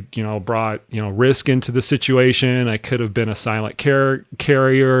 I, brought, risk into the situation. I could have been a silent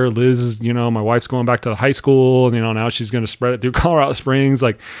carrier. Liz, my wife's going back to the high school, and, now she's going to spread it through Colorado Springs.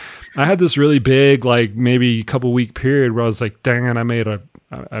 Like I had this really big, like maybe couple week period where I was like, dang it, I made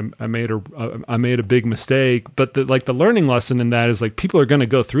a big mistake. But the learning lesson in that is like, people are going to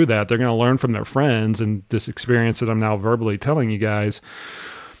go through that. They're going to learn from their friends and this experience that I'm now verbally telling you guys,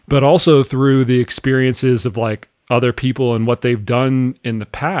 but also through the experiences of like other people and what they've done in the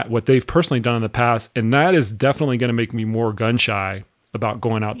past, what they've personally done in the past. And that is definitely going to make me more gun shy about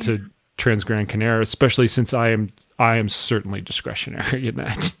going out to Trans Gran Canaria, especially since I am certainly discretionary in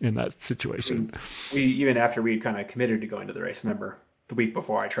that situation. We even after we kind of committed to going to the race, remember the week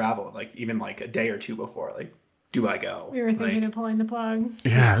before I traveled, like even like a day or two before, like, do I go? We were thinking of pulling the plug.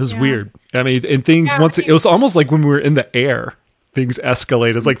 Yeah, it was weird. I mean, and things it was almost like when we were in the air, things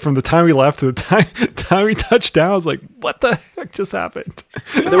escalated. It's like from the time we left to the time we touched down, I was like, what the heck just happened?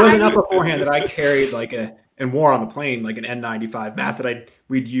 There was enough beforehand that I carried like and wore on the plane like an N95 mask that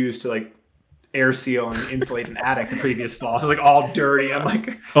we'd used to like air seal and insulate an attic the previous fall. So like all dirty. I'm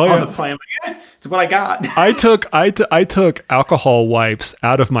like on the plane. I'm like, it's what I got. I took alcohol wipes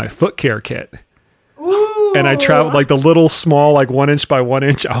out of my foot care kit. Ooh. And I traveled like the little small, like 1 inch by 1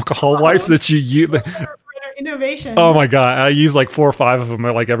 inch alcohol wipes that you use. Innovation. Oh my God. I used like 4 or 5 of them.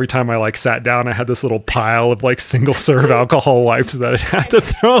 Like every time I like sat down, I had this little pile of like single serve alcohol wipes that I had to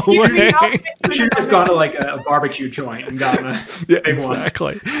throw away. You should have just gone to like a barbecue joint and gotten a big one.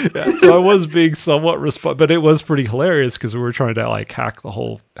 Exactly. Yeah. So I was being somewhat but it was pretty hilarious because we were trying to like hack the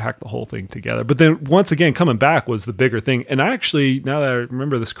whole thing together. But then once again, coming back was the bigger thing. And I actually, now that I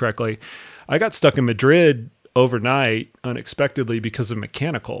remember this correctly, I got stuck in Madrid overnight unexpectedly because of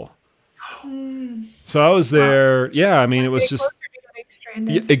mechanical. So I was there. Yeah, I mean, it was just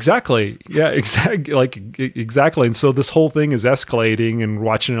exactly. Yeah, exactly. And so this whole thing is escalating, and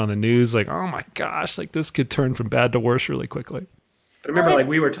watching it on the news, like, oh my gosh, like this could turn from bad to worse really quickly. But I remember, like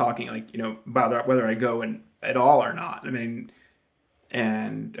we were talking, like about whether I go at all or not. I mean,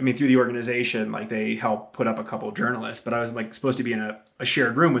 through the organization, like they helped put up a couple of journalists, but I was like supposed to be in a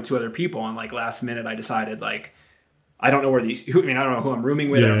shared room with 2 other people, and like last minute I decided like I don't know where I don't know who I'm rooming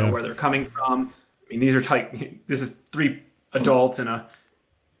with. I don't know where they're coming from. I mean, these are this is 3 adults in a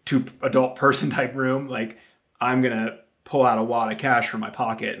 2 adult person type room. Like I'm going to pull out a wad of cash from my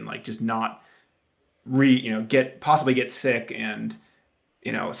pocket and like just not possibly get sick. And,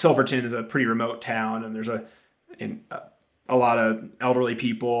 Silverton is a pretty remote town, and there's a lot of elderly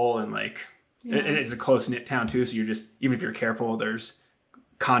people, and like it's a close knit town too. So you're just, even if you're careful, there's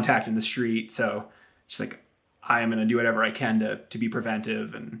contact in the street. So just like, I am going to do whatever I can to be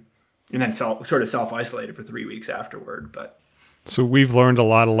preventive, and then sort of self-isolated for 3 weeks afterward. But so we've learned a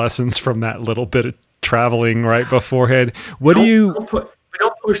lot of lessons from that little bit of traveling right beforehand. We don't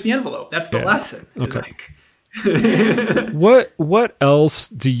push the envelope. That's the lesson. Okay. What else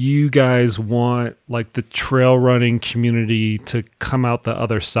do you guys want like the trail running community to come out the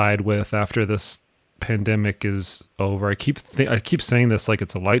other side with after this pandemic is over? I keep saying this like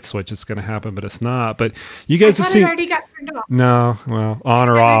it's a light switch, it's going to happen, but it's not. But you guys have seen. It already got turned off. No, well, on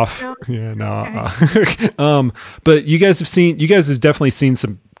or off. No. Yeah, no. Okay. But you guys have definitely seen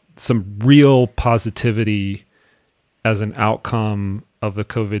some real positivity as an outcome of the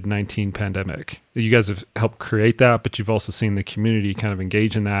COVID-19 pandemic. You guys have helped create that, but you've also seen the community kind of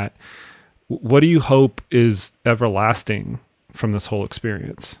engage in that. What do you hope is everlasting from this whole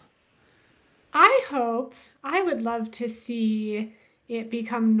experience? I would love to see it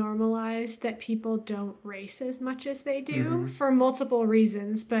become normalized that people don't race as much as they do for multiple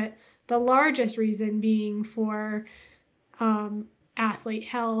reasons, but the largest reason being for athlete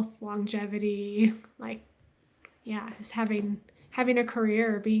health, longevity, is having a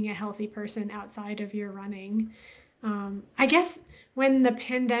career, being a healthy person outside of your running. I guess when the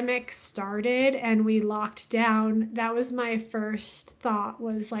pandemic started and we locked down, that was my first thought,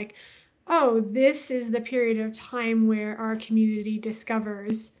 was like, oh, this is the period of time where our community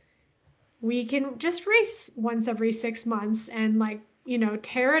discovers we can just race once every 6 months and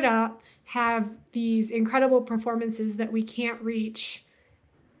tear it up, have these incredible performances that we can't reach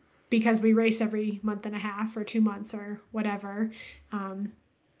because we race every month and a half or 2 months or whatever. And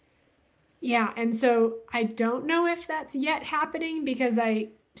so I don't know if that's yet happening, because I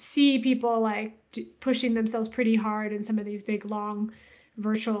see people pushing themselves pretty hard in some of these big, long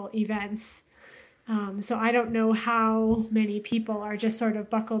virtual events. So I don't know how many people are just sort of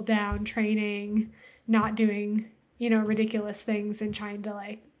buckled down, training, not doing, ridiculous things and trying to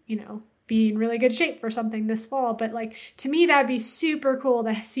like, be in really good shape for something this fall. But like, to me, that'd be super cool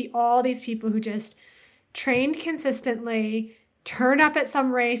to see all these people who just trained consistently, turn up at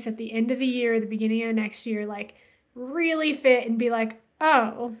some race at the end of the year, the beginning of next year, like really fit and be like,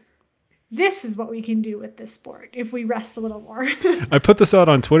 oh, this is what we can do with this sport if we rest a little more. I put this out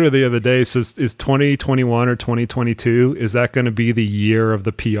on Twitter the other day. So is 2021 or 2022, is that going to be the year of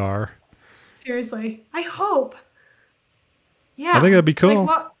the PR? Seriously. I hope. Yeah. I think that'd be cool.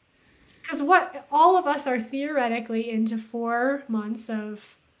 Because all of us are theoretically into 4 months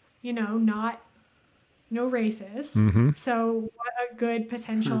of, no races. Mm-hmm. So what a good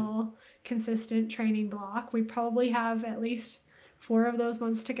potential consistent training block. We probably have at least 4 of those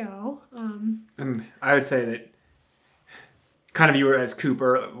months to go. And I would say that kind of you were, as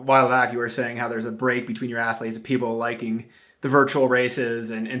Cooper, a while back, you were saying how there's a break between your athletes of people liking the virtual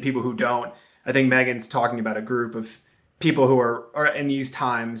races and people who don't. I think Megan's talking about a group of people who are in these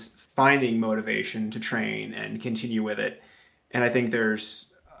times finding motivation to train and continue with it. And I think there's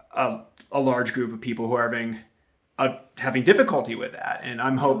a large group of people who are having difficulty with that. And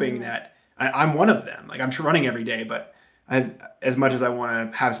I'm hoping that I'm one of them. Like, I'm running every day, but as much as I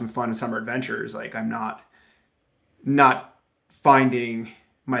want to have some fun summer adventures, like I'm not finding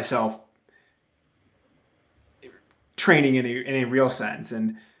myself training in a real sense.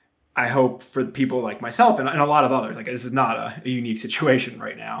 And I hope for people like myself and a lot of others, like this is not a unique situation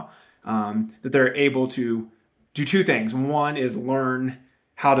right now, that they're able to do 2 things. One is learn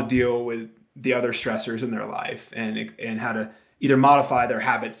how to deal with the other stressors in their life and how to either modify their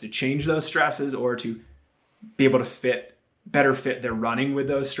habits to change those stresses or to be able to better fit their running with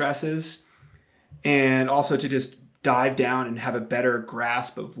those stresses, and also to just dive down and have a better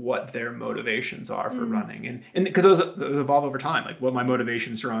grasp of what their motivations are for running. And because those evolve over time. Like what my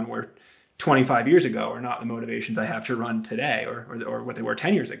motivations to run were 25 years ago are not the motivations I have to run today or what they were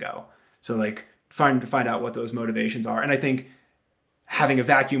 10 years ago. So like find out what those motivations are. And I think having a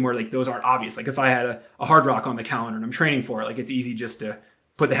vacuum where like those aren't obvious. Like if I had a hard rock on the calendar and I'm training for it, like it's easy just to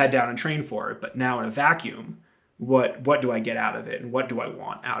put the head down and train for it. But now in a vacuum, what do I get out of it and what do I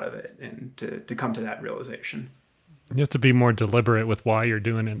want out of it, and to come to that realization. You have to be more deliberate with why you're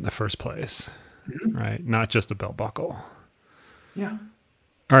doing it in the first place, right? Not just a belt buckle. Yeah.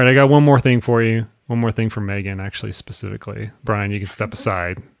 All right, I got one more thing for you. One more thing for Megan, actually, specifically. Bryon, you can step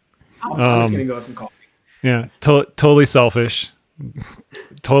aside. I'm just going to go with some coffee. Yeah, totally selfish.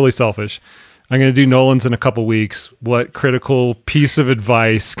 Totally selfish. I'm going to do Nolan's in a couple weeks. What critical piece of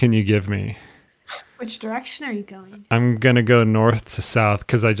advice can you give me? Which direction are you going? I'm going to go north to south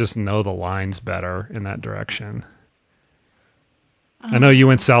because I just know the lines better in that direction. I know you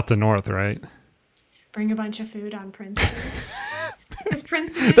went south to north, right? Bring a bunch of food on Princeton. Is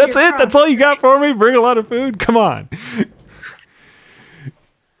Princeton That's it? That's all you got for me? Bring a lot of food? Come on.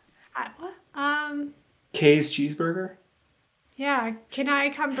 Kay's cheeseburger? Yeah. Can I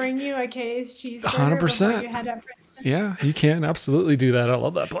come bring you a Kay's cheeseburger 100%. before you head up Princeton? Yeah, you can absolutely do that. I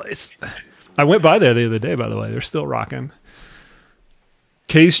love that place. I went by there the other day, by the way. They're still rocking.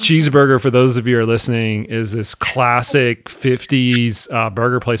 Kay's Cheeseburger, for those of you who are listening, is this classic 50s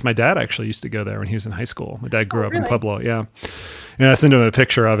burger place. My dad actually used to go there when he was in high school. My dad grew up in Pueblo, yeah. And I sent him a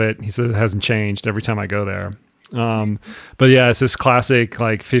picture of it. He said it hasn't changed every time I go there. But yeah, it's this classic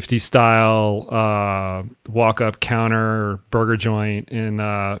like 50s style walk-up counter burger joint in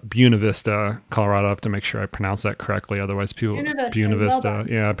Buena Vista, Colorado. I have to make sure I pronounce that correctly. Otherwise, Buena Vista,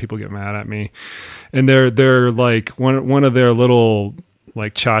 yeah, people get mad at me. And they're like one of their little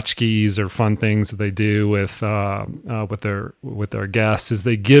like tchotchkes or fun things that they do with their guests is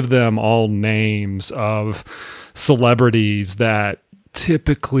they give them all names of celebrities that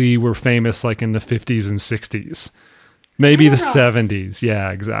typically were famous like in the 50s and 60s, maybe the 70s.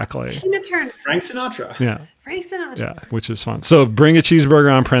 Yeah, exactly. Tina Turner. Frank Sinatra. Yeah. Frank Sinatra. Yeah, which is fun. So bring a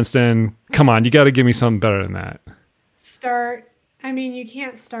cheeseburger on Princeton. Come on, you got to give me something better than that. You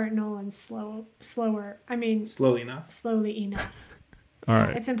can't start Nolan slower. Slowly enough. All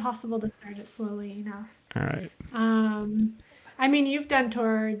right. It's impossible to start it slowly enough. All right. You've done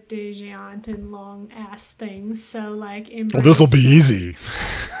Tour de Géant and long ass things, so like this will be easy.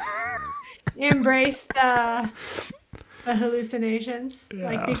 Embrace the hallucinations. Yeah.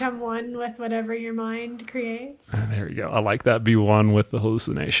 Like become one with whatever your mind creates. There you go. I like that. Be one with the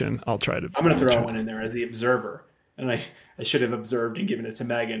hallucination. I'm going to throw one in there as the observer, and I should have observed and given it to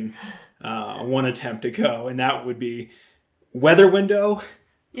Megan one attempt to go, and that would be weather window.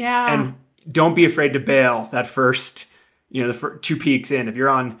 Yeah. And don't be afraid to bail that first, the first 2 peaks in. If you're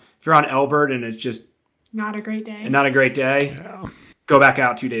on Elbert and it's just not a great day, yeah. Go back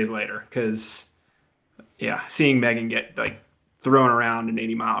out 2 days later, because seeing Meghan get like thrown around an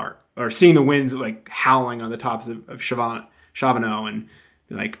 80-mile or seeing the winds like howling on the tops of Chavano and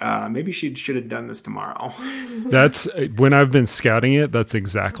like maybe she should have done this tomorrow. That's when I've been scouting it. That's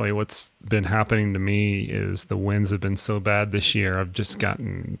exactly what's been happening to me. Is the winds have been so bad this year. I've just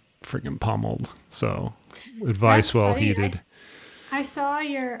gotten freaking pummeled. So advice That's well funny. heeded. I saw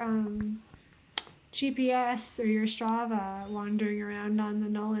your GPS or your Strava wandering around on the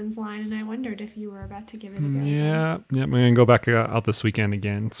Nolan's line, and I wondered if you were about to give it a go. Yeah, I'm gonna go back out this weekend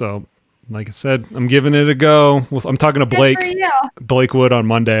again. So, like I said, I'm giving it a go. Well, I'm talking to Blake Wood on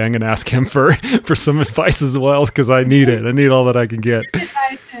Monday. I'm gonna ask him for some advice as well because I need it. I need all that I can get. His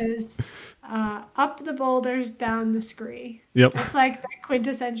advice is up the boulders, down the scree. Yep, that's like the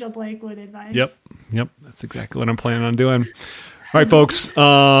quintessential Blake Wood advice. Yep, that's exactly what I'm planning on doing. All right, folks.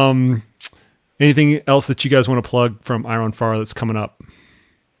 Anything else that you guys want to plug from iRunFar that's coming up?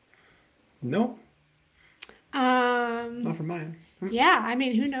 Nope. Not from mine. Yeah, I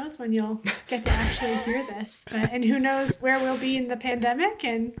mean, who knows when you'll get to actually hear this, and who knows where we'll be in the pandemic.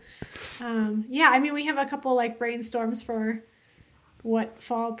 And I mean, we have a couple like brainstorms for what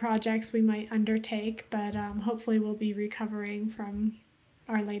fall projects we might undertake, but hopefully we'll be recovering from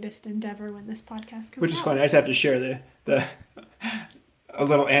our latest endeavor when this podcast comes out. Which is funny. I just have to share a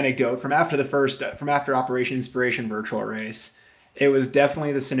little anecdote from after Operation Inspiration virtual race. It was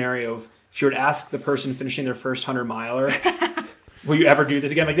definitely the scenario of if you were to ask the person finishing their first 100-miler, will you ever do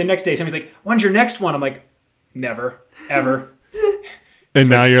this again? Like the next day, somebody's like, when's your next one? I'm like, never, ever. And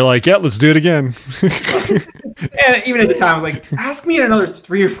now you're like, yeah, let's do it again. And even at the time, I was like, ask me in another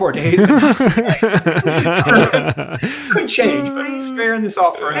 3 or 4 days. Could change, but I'm sparing this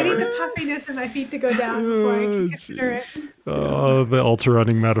all forever. I need the puffiness in my feet to go down before I can consider it. Oh, the ultra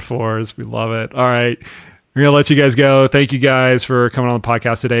running metaphors. We love it. All right. We're going to let you guys go. Thank you guys for coming on the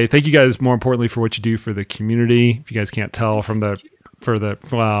podcast today. Thank you guys, more importantly, for what you do for the community. If you guys can't tell from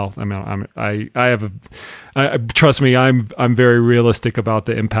trust me, I'm very realistic about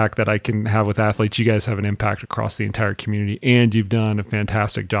the impact that I can have with athletes. You guys have an impact across the entire community, and you've done a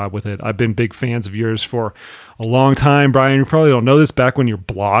fantastic job with it. I've been big fans of yours for a long time. Bryon, you probably don't know this, back when your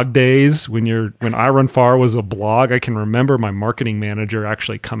blog days, when iRunFar was a blog, I can remember my marketing manager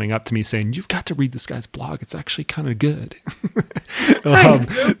actually coming up to me saying, "You've got to read this guy's blog. It's actually kind of good."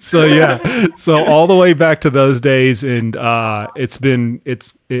 So all the way back to those days, and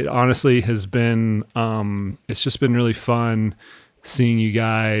it honestly has been it's just been really fun seeing you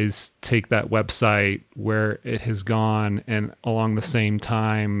guys take that website where it has gone, and along the same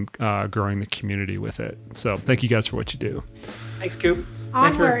time growing the community with it. So thank you guys for what you do. Thanks, Coop.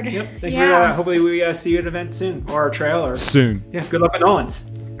 Onward. Thanks for hopefully we see you at an event soon, or a trail, or soon. Yeah, good luck with Nolan's.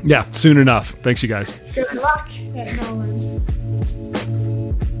 Yeah, soon enough. Thanks, you guys. Good luck at Nolan's.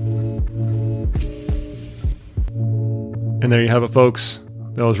 And there you have it, folks.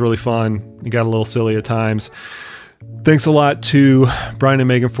 That was really fun. It got a little silly at times. Thanks a lot to Bryon and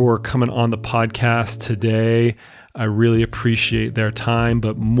Meghan for coming on the podcast today. I really appreciate their time,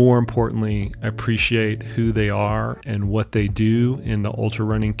 but more importantly, I appreciate who they are and what they do in the ultra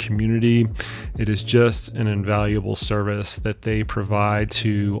running community. It is just an invaluable service that they provide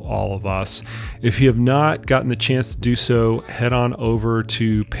to all of us. If you have not gotten the chance to do so, head on over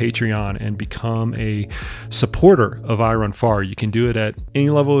to Patreon and become a supporter of iRunFar. You can do it at any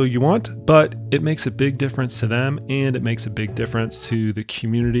level you want, but it makes a big difference to them, and it makes a big difference to the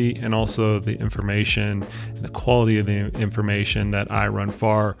community and also the information and the quality of the information that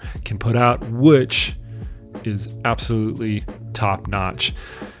iRunFar can put out, which is absolutely top notch.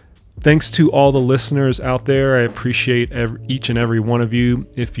 Thanks to all the listeners out there. I appreciate each and every one of you.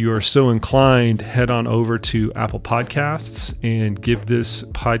 If you are so inclined, head on over to Apple Podcasts and give this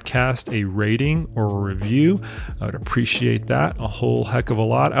podcast a rating or a review. I would appreciate that a whole heck of a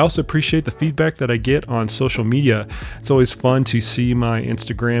lot. I also appreciate the feedback that I get on social media. It's always fun to see my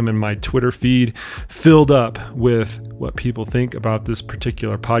Instagram and my Twitter feed filled up with what people think about this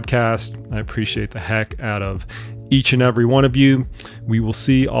particular podcast. I appreciate the heck out of each and every one of you. We will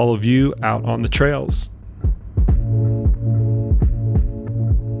see all of you out on the trails.